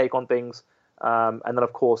 get her take on things. And then,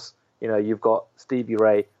 of course, you've got Stevie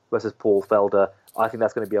Ray versus Paul Felder. I think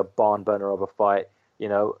that's going to be a barn burner of a fight.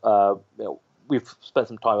 We've spent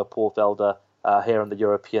some time with Paul Felder here on the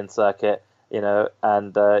European circuit,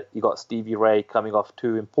 and you got Stevie Ray coming off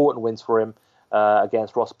 2 important wins for him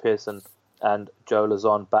against Ross Pearson and Joe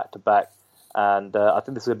Lazon back to back. And I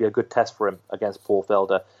think this is going to be a good test for him against Paul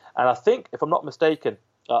Felder. And I think, if I'm not mistaken,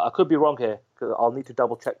 I could be wrong here because I'll need to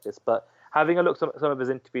double check this, but having a look at some of his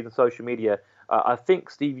interviews on social media, I think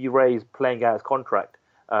Stevie Ray is playing out his contract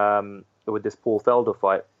with this Paul Felder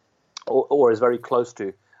fight, or is very close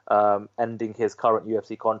to ending his current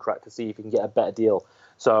UFC contract to see if he can get a better deal.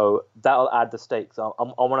 So that'll add the stakes. I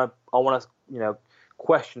want to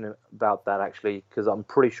question about that actually, because I'm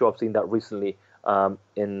pretty sure I've seen that recently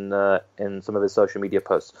in some of his social media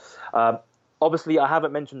posts. Obviously, I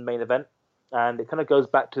haven't mentioned main event, and it kind of goes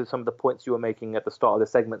back to some of the points you were making at the start of the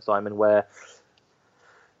segment, Simon, where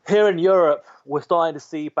here in Europe, we're starting to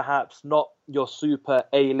see perhaps not your super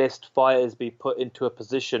A-list fighters be put into a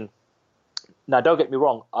position. Now, don't get me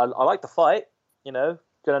wrong. I like the fight, Gunnar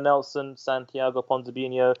Nelson, Santiago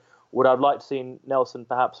Ponzinibbio. Would I like to see Nelson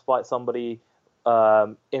perhaps fight somebody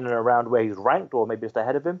in and around where he's ranked or maybe just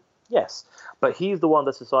ahead of him? Yes. But he's the one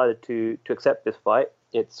that's decided to accept this fight.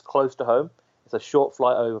 It's close to home. It's a short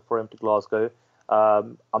flight over for him to Glasgow.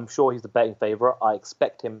 I'm sure he's the betting favourite. I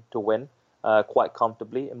expect him to win quite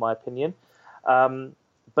comfortably, in my opinion.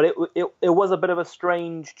 But it was a bit of a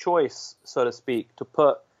strange choice, so to speak, to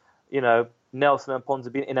put, Nelson and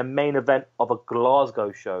Ponzinibbio in a main event of a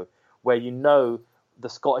Glasgow show where the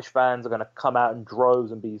Scottish fans are going to come out in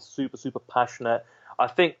droves and be super, super passionate. I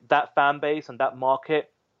think that fan base and that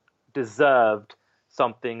market deserved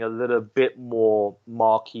something a little bit more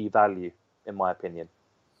marquee value, in my opinion.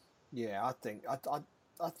 Yeah, I think I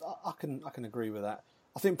can agree with that.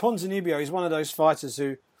 I think Ponzinibbio is one of those fighters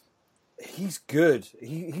who he's good.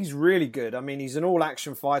 He's really good. I mean, he's an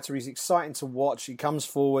all-action fighter. He's exciting to watch. He comes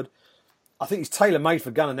forward. I think he's tailor-made for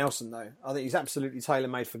Gunnar Nelson, though. I think he's absolutely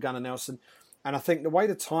tailor-made for Gunnar Nelson. And I think the way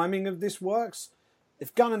the timing of this works,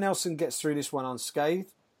 if Gunnar Nelson gets through this one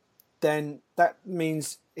unscathed, then that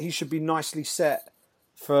means he should be nicely set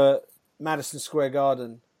for Madison Square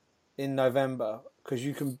Garden in November. Because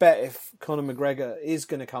you can bet if Conor McGregor is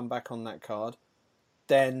going to come back on that card,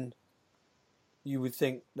 then you would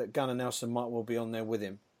think that Gunnar Nelson might well be on there with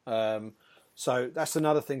him. So that's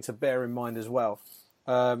another thing to bear in mind as well.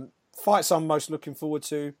 Fights I'm most looking forward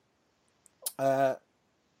to,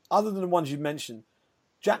 other than the ones you mentioned,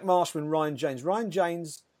 Jack Marshman, Ryan James. Ryan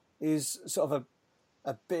James is sort of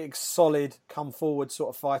a big, solid, come forward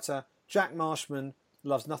sort of fighter. Jack Marshman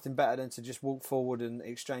loves nothing better than to just walk forward and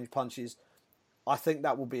exchange punches. I think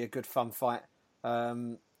that will be a good, fun fight.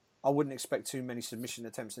 I wouldn't expect too many submission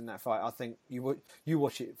attempts in that fight. I think you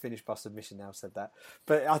watch it finish by submission. Now I've said that,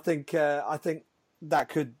 but I think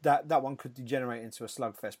that one could degenerate into a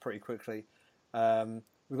slugfest pretty quickly.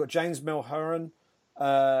 We've got James Mulheron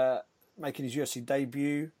making his UFC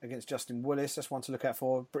debut against Justin Willis. That's one to look out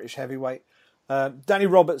for. British heavyweight. Danny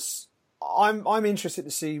Roberts. I'm interested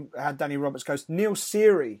to see how Danny Roberts goes. Neil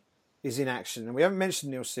Seery is in action, and we haven't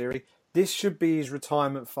mentioned Neil Seery. This should be his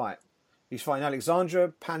retirement fight. He's fighting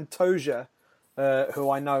Alexandra Pantoja, who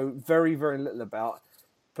I know very, very little about.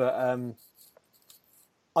 But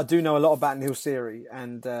I do know a lot about Neil Seery.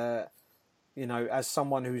 And, as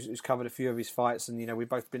someone who's covered a few of his fights, and, we've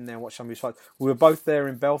both been there and watched some of his fights. We were both there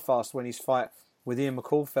in Belfast when his fight with Ian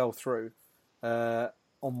McCall fell through on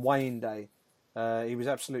weighing day. He was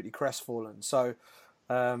absolutely crestfallen. So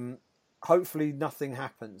hopefully nothing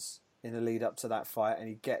happens in the lead up to that fight and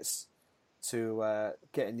he gets to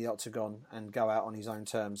get in the octagon and go out on his own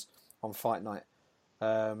terms on fight night.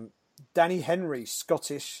 Danny Henry,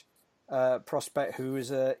 Scottish prospect who is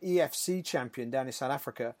a EFC champion down in South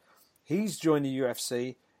Africa. He's joined the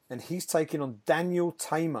UFC and he's taking on Daniel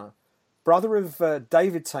Tamer, brother of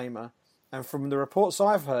David Tamer. And from the reports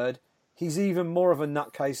I've heard, he's even more of a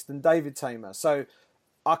nutcase than David Tamer. So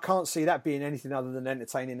I can't see that being anything other than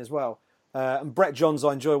entertaining as well. And Brett Johns,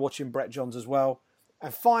 I enjoy watching Brett Johns as well.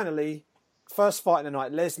 And finally, first fight of the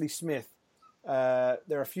night, Leslie Smith. There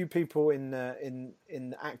are a few people in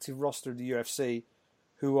the active roster of the UFC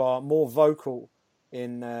who are more vocal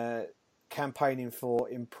in campaigning for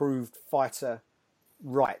improved fighter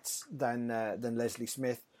rights than Leslie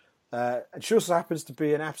Smith. And she also happens to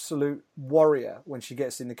be an absolute warrior when she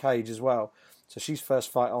gets in the cage as well. So she's first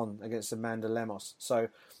fight on against Amanda Lemos. So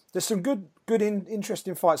there's some good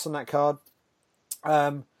interesting fights on that card.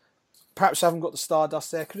 Perhaps I haven't got the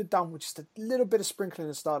Stardust there. Could have done with just a little bit of sprinkling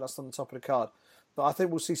of Stardust on the top of the card. But I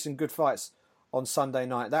think we'll see some good fights on Sunday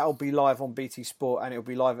night. That'll be live on BT Sport, and it'll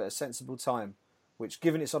be live at a sensible time, which,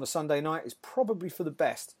 given it's on a Sunday night, is probably for the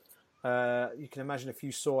best. You can imagine a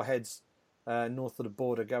few sore heads north of the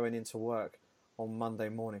border going into work on Monday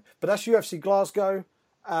morning. But that's UFC Glasgow,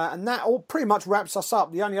 and that all pretty much wraps us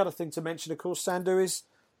up. The only other thing to mention, of course, Sandu, is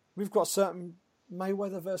we've got certain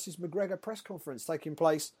Mayweather versus McGregor press conference taking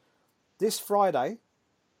place this Friday,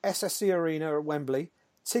 SSC Arena at Wembley.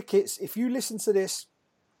 Tickets, if you listen to this,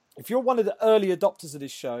 if you're one of the early adopters of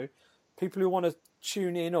this show, people who want to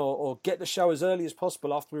tune in or get the show as early as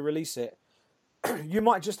possible after we release it, you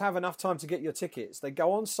might just have enough time to get your tickets. They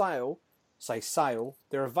go on sale, sale.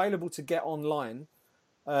 They're available to get online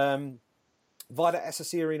via the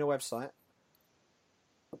SSC Arena website.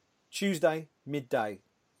 Tuesday, midday.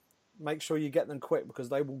 Make sure you get them quick because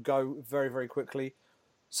they will go very, very quickly.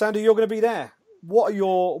 Sandy, you're going to be there. What are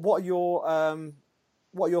your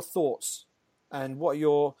thoughts, and what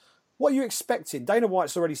are you expecting? Dana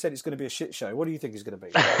White's already said it's going to be a shit show. What do you think it's going to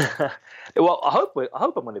be? Well, I hope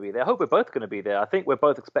I'm going to be there. I hope we're both going to be there. I think we're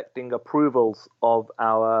both expecting approvals of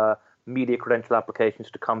our media credential applications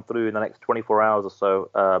to come through in the next 24 hours or so,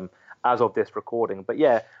 as of this recording. But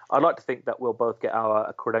yeah, I'd like to think that we'll both get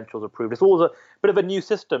our credentials approved. It's always a bit of a new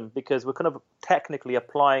system because we're kind of technically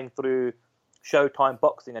applying through Showtime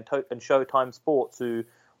Boxing and Showtime Sports, who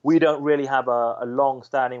we don't really have a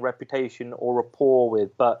long-standing reputation or rapport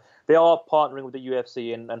with, but they are partnering with the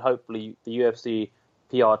UFC, and hopefully the UFC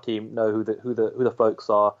PR team know who the folks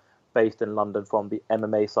are based in London from the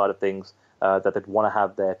MMA side of things that they'd want to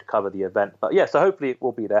have there to cover the event. But yeah, so hopefully it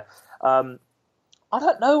will be there. I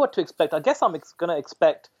don't know what to expect. I guess I'm going to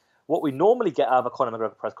expect what we normally get out of a Conor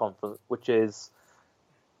McGregor press conference, which is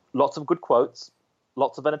lots of good quotes,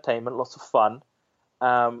 lots of entertainment, lots of fun.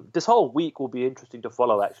 This whole week will be interesting to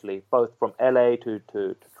follow, actually, both from LA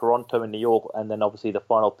to Toronto and New York, and then obviously the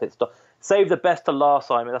final pit stop. Save the best to last,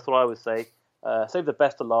 Simon. That's what I always say. Save the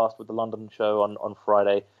best to last with the London show on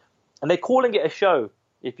Friday, and they're calling it a show.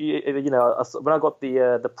 If you know, when I got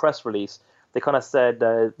the press release, they kind of said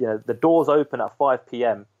the doors open at 5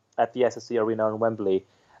 p.m. at the SSC Arena in Wembley,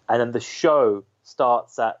 and then the show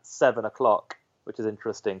starts at 7 o'clock, which is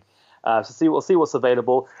interesting. So we'll see what's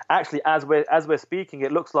available. Actually, as we're speaking,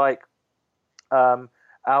 it looks like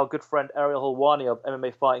our good friend Ariel Helwani of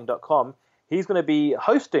MMAfighting.com, he's going to be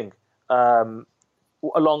hosting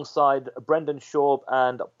alongside Brendan Schaub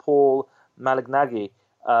and Paul Malignaggi,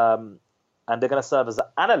 and they're going to serve as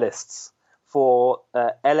analysts for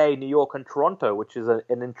LA, New York, and Toronto, which is an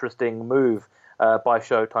interesting move by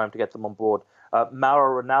Showtime to get them on board.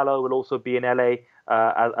 Mauro Ranallo will also be in LA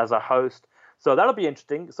as a host. So that'll be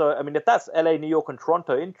interesting. So, I mean, if that's LA, New York, and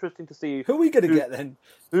Toronto, interesting to see. Who are we going to get then?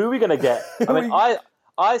 Who are we going to get? I mean, I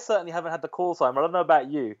certainly haven't had the call, Simon. I don't know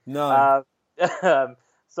about you. No.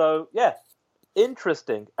 So, yeah,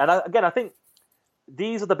 interesting. And I think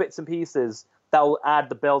these are the bits and pieces that will add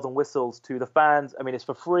the bells and whistles to the fans. I mean, it's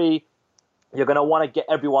for free. You're going to want to get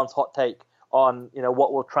everyone's hot take on,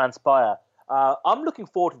 what will transpire. I'm looking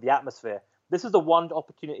forward to the atmosphere. This is the one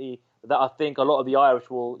opportunity that I think a lot of the Irish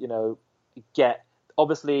will, get.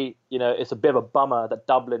 Obviously, it's a bit of a bummer that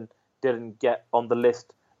Dublin didn't get on the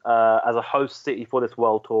list as a host city for this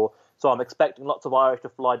world tour. So I'm expecting lots of Irish to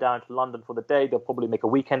fly down to London for the day. They'll probably make a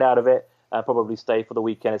weekend out of it and probably stay for the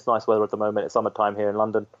weekend. It's nice weather at the moment. It's summertime here in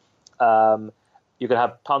London. You're going to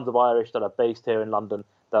have tons of Irish that are based here in London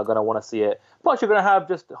that are going to want to see it. Plus, you're going to have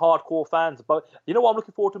just hardcore fans. But you know what I'm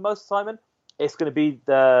looking forward to most, Simon? It's going to be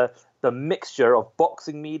the mixture of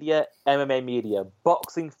boxing media, MMA media,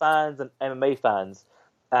 boxing fans and MMA fans.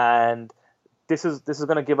 And this is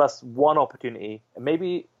going to give us one opportunity, and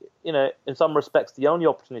maybe, in some respects, the only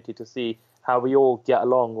opportunity to see how we all get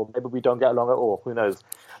along, or maybe we don't get along at all. Who knows?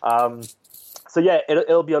 So yeah,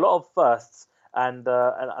 it'll be a lot of firsts, and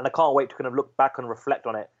I can't wait to kind of look back and reflect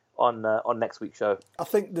on it on next week's show. I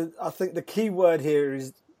think the key word here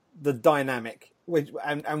is the dynamic,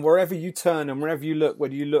 and wherever you turn and wherever you look,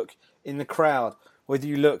 whether you look in the crowd, whether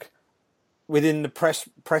you look within the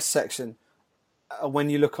press section, when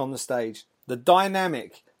you look on the stage, the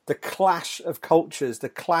dynamic, the clash of cultures, the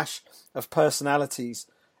clash of personalities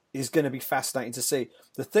is going to be fascinating to see.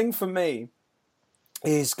 The thing for me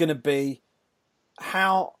is going to be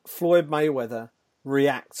how Floyd Mayweather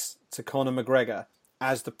reacts to Conor McGregor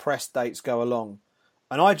as the press dates go along.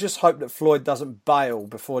 And I just hope that Floyd doesn't bail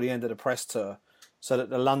before the end of the press tour so that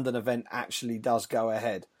the London event actually does go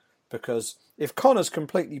ahead. Because if Conor's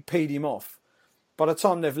completely peed him off, by the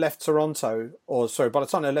time they've left by the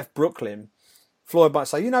time they've left Brooklyn, Floyd might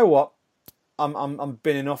say, you know what, I'm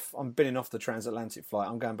binning off the transatlantic flight.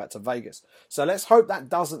 I'm going back to Vegas. So let's hope that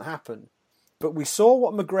doesn't happen. But we saw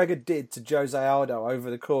what McGregor did to Jose Aldo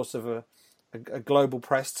over the course of a global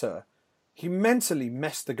press tour. He mentally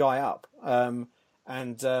messed the guy up. I'm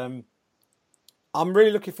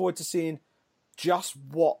really looking forward to seeing just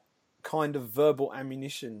what kind of verbal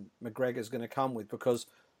ammunition McGregor's going to come with. Because,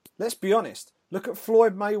 let's be honest, look at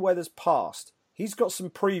Floyd Mayweather's past. He's got some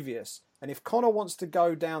previous. And if Conor wants to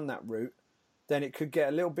go down that route, then it could get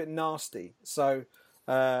a little bit nasty. So,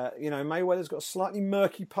 Mayweather's got a slightly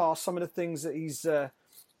murky past, some of the things that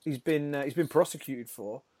he's been prosecuted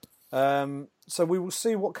for. So we will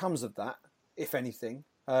see what comes of that, if anything.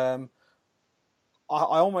 I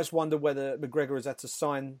almost wonder whether McGregor has had to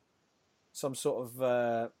sign some sort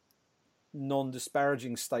of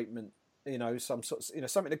non-disparaging statement, something in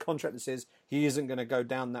the contract that says he isn't going to go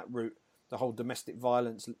down that route, the whole domestic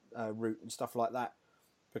violence route and stuff like that,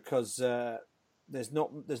 because there's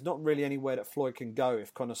not really anywhere that Floyd can go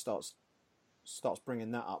if Conor starts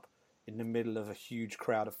bringing that up in the middle of a huge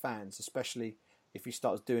crowd of fans, especially if he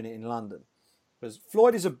starts doing it in London. Because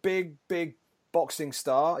Floyd is a big boxing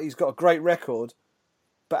star. He's got a great record,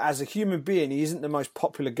 but as a human being, he isn't the most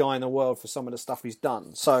popular guy in the world for some of the stuff he's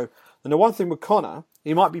done. So, and the one thing with Conor,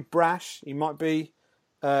 he might be brash, he might be,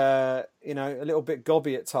 a little bit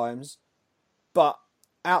gobby at times, but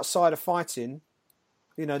outside of fighting,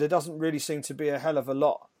 there doesn't really seem to be a hell of a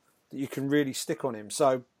lot that you can really stick on him.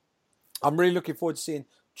 So, I'm really looking forward to seeing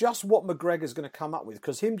just what McGregor's going to come up with,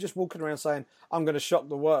 because him just walking around saying, I'm going to shock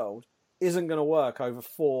the world, isn't going to work over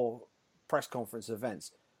 4 press conference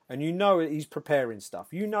events. And that he's preparing stuff.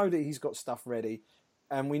 You know that he's got stuff ready,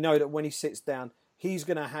 and we know that when he sits down, he's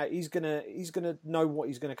gonna know what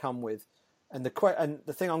he's gonna come with. And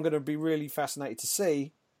the thing I'm going to be really fascinated to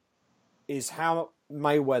see is how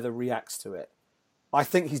Mayweather reacts to it. I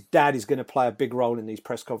think his dad is going to play a big role in these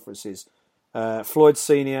press conferences. Floyd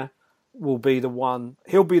Senior will be the one.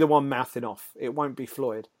 He'll be the one mouthing off. It won't be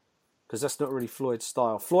Floyd, because that's not really Floyd's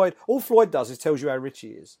style. All Floyd does is tells you how rich he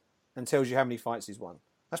is and tells you how many fights he's won.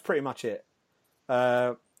 That's pretty much it.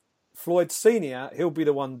 Floyd Senior, he'll be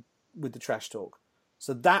the one with the trash talk.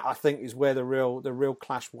 So that, I think, is where the real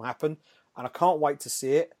clash will happen, and I can't wait to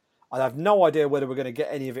see it. I have no idea whether we're going to get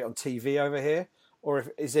any of it on TV over here, or if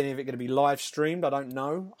is any of it going to be live streamed. I don't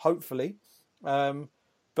know. Hopefully, but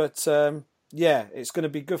it's going to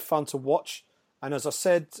be good fun to watch. And as I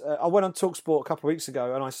said, I went on TalkSport a couple of weeks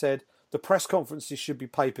ago, and I said the press conferences should be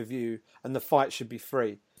pay-per-view and the fight should be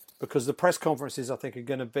free. Because the press conferences, I think, are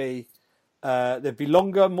going to be, they'll be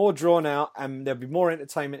longer, more drawn out, and there'll be more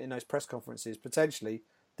entertainment in those press conferences, potentially,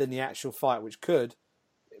 than the actual fight, which could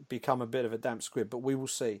become a bit of a damp squib. But we will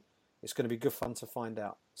see. It's going to be good fun to find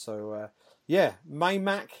out. So,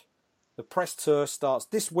 Maymac, the press tour starts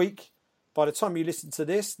this week. By the time you listen to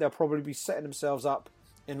this, they'll probably be setting themselves up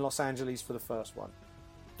in Los Angeles for the first one.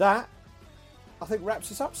 That, I think,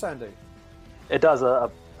 wraps us up, Sandu. It does.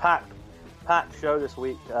 A packed show this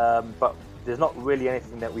week, but there's not really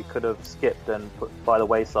anything that we could have skipped and put by the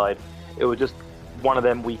wayside. It was just one of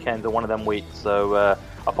them weekends and one of them weeks. So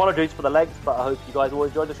apologies for the length, but I hope you guys all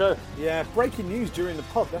enjoyed the show. Yeah, breaking news during the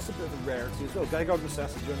pod. That's a bit of a rarity as well. Dago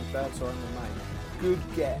Mousasi joining Bellator and Mayweather. Good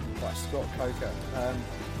get by Scott Coker.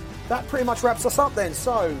 That pretty much wraps us up then.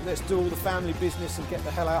 So let's do all the family business and get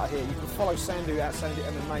the hell out of here. You can follow Sandu at Sandu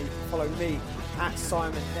MMA. You can follow me at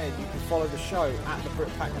Simon Head. You can follow the show at the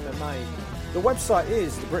Britpack MMA. The website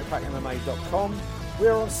is thebritpackmma.com.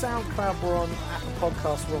 We're on SoundCloud, we're on Apple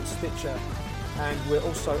Podcasts, we're on Stitcher, and we're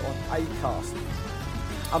also on Acast.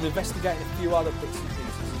 I'm investigating a few other bits and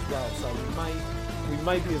pieces as well, so we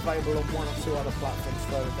may be available on 1 or 2 other platforms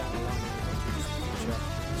further down the line in the future.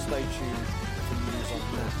 Stay tuned for news on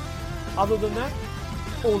that. Other than that,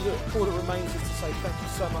 all that remains is to say thank you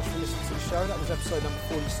so much for listening to the show. That was episode number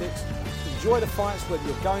 46. Enjoy the fights, whether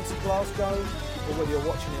you're going to Glasgow or whether you're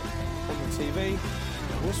watching it on the TV.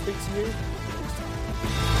 We'll speak to you next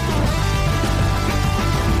time.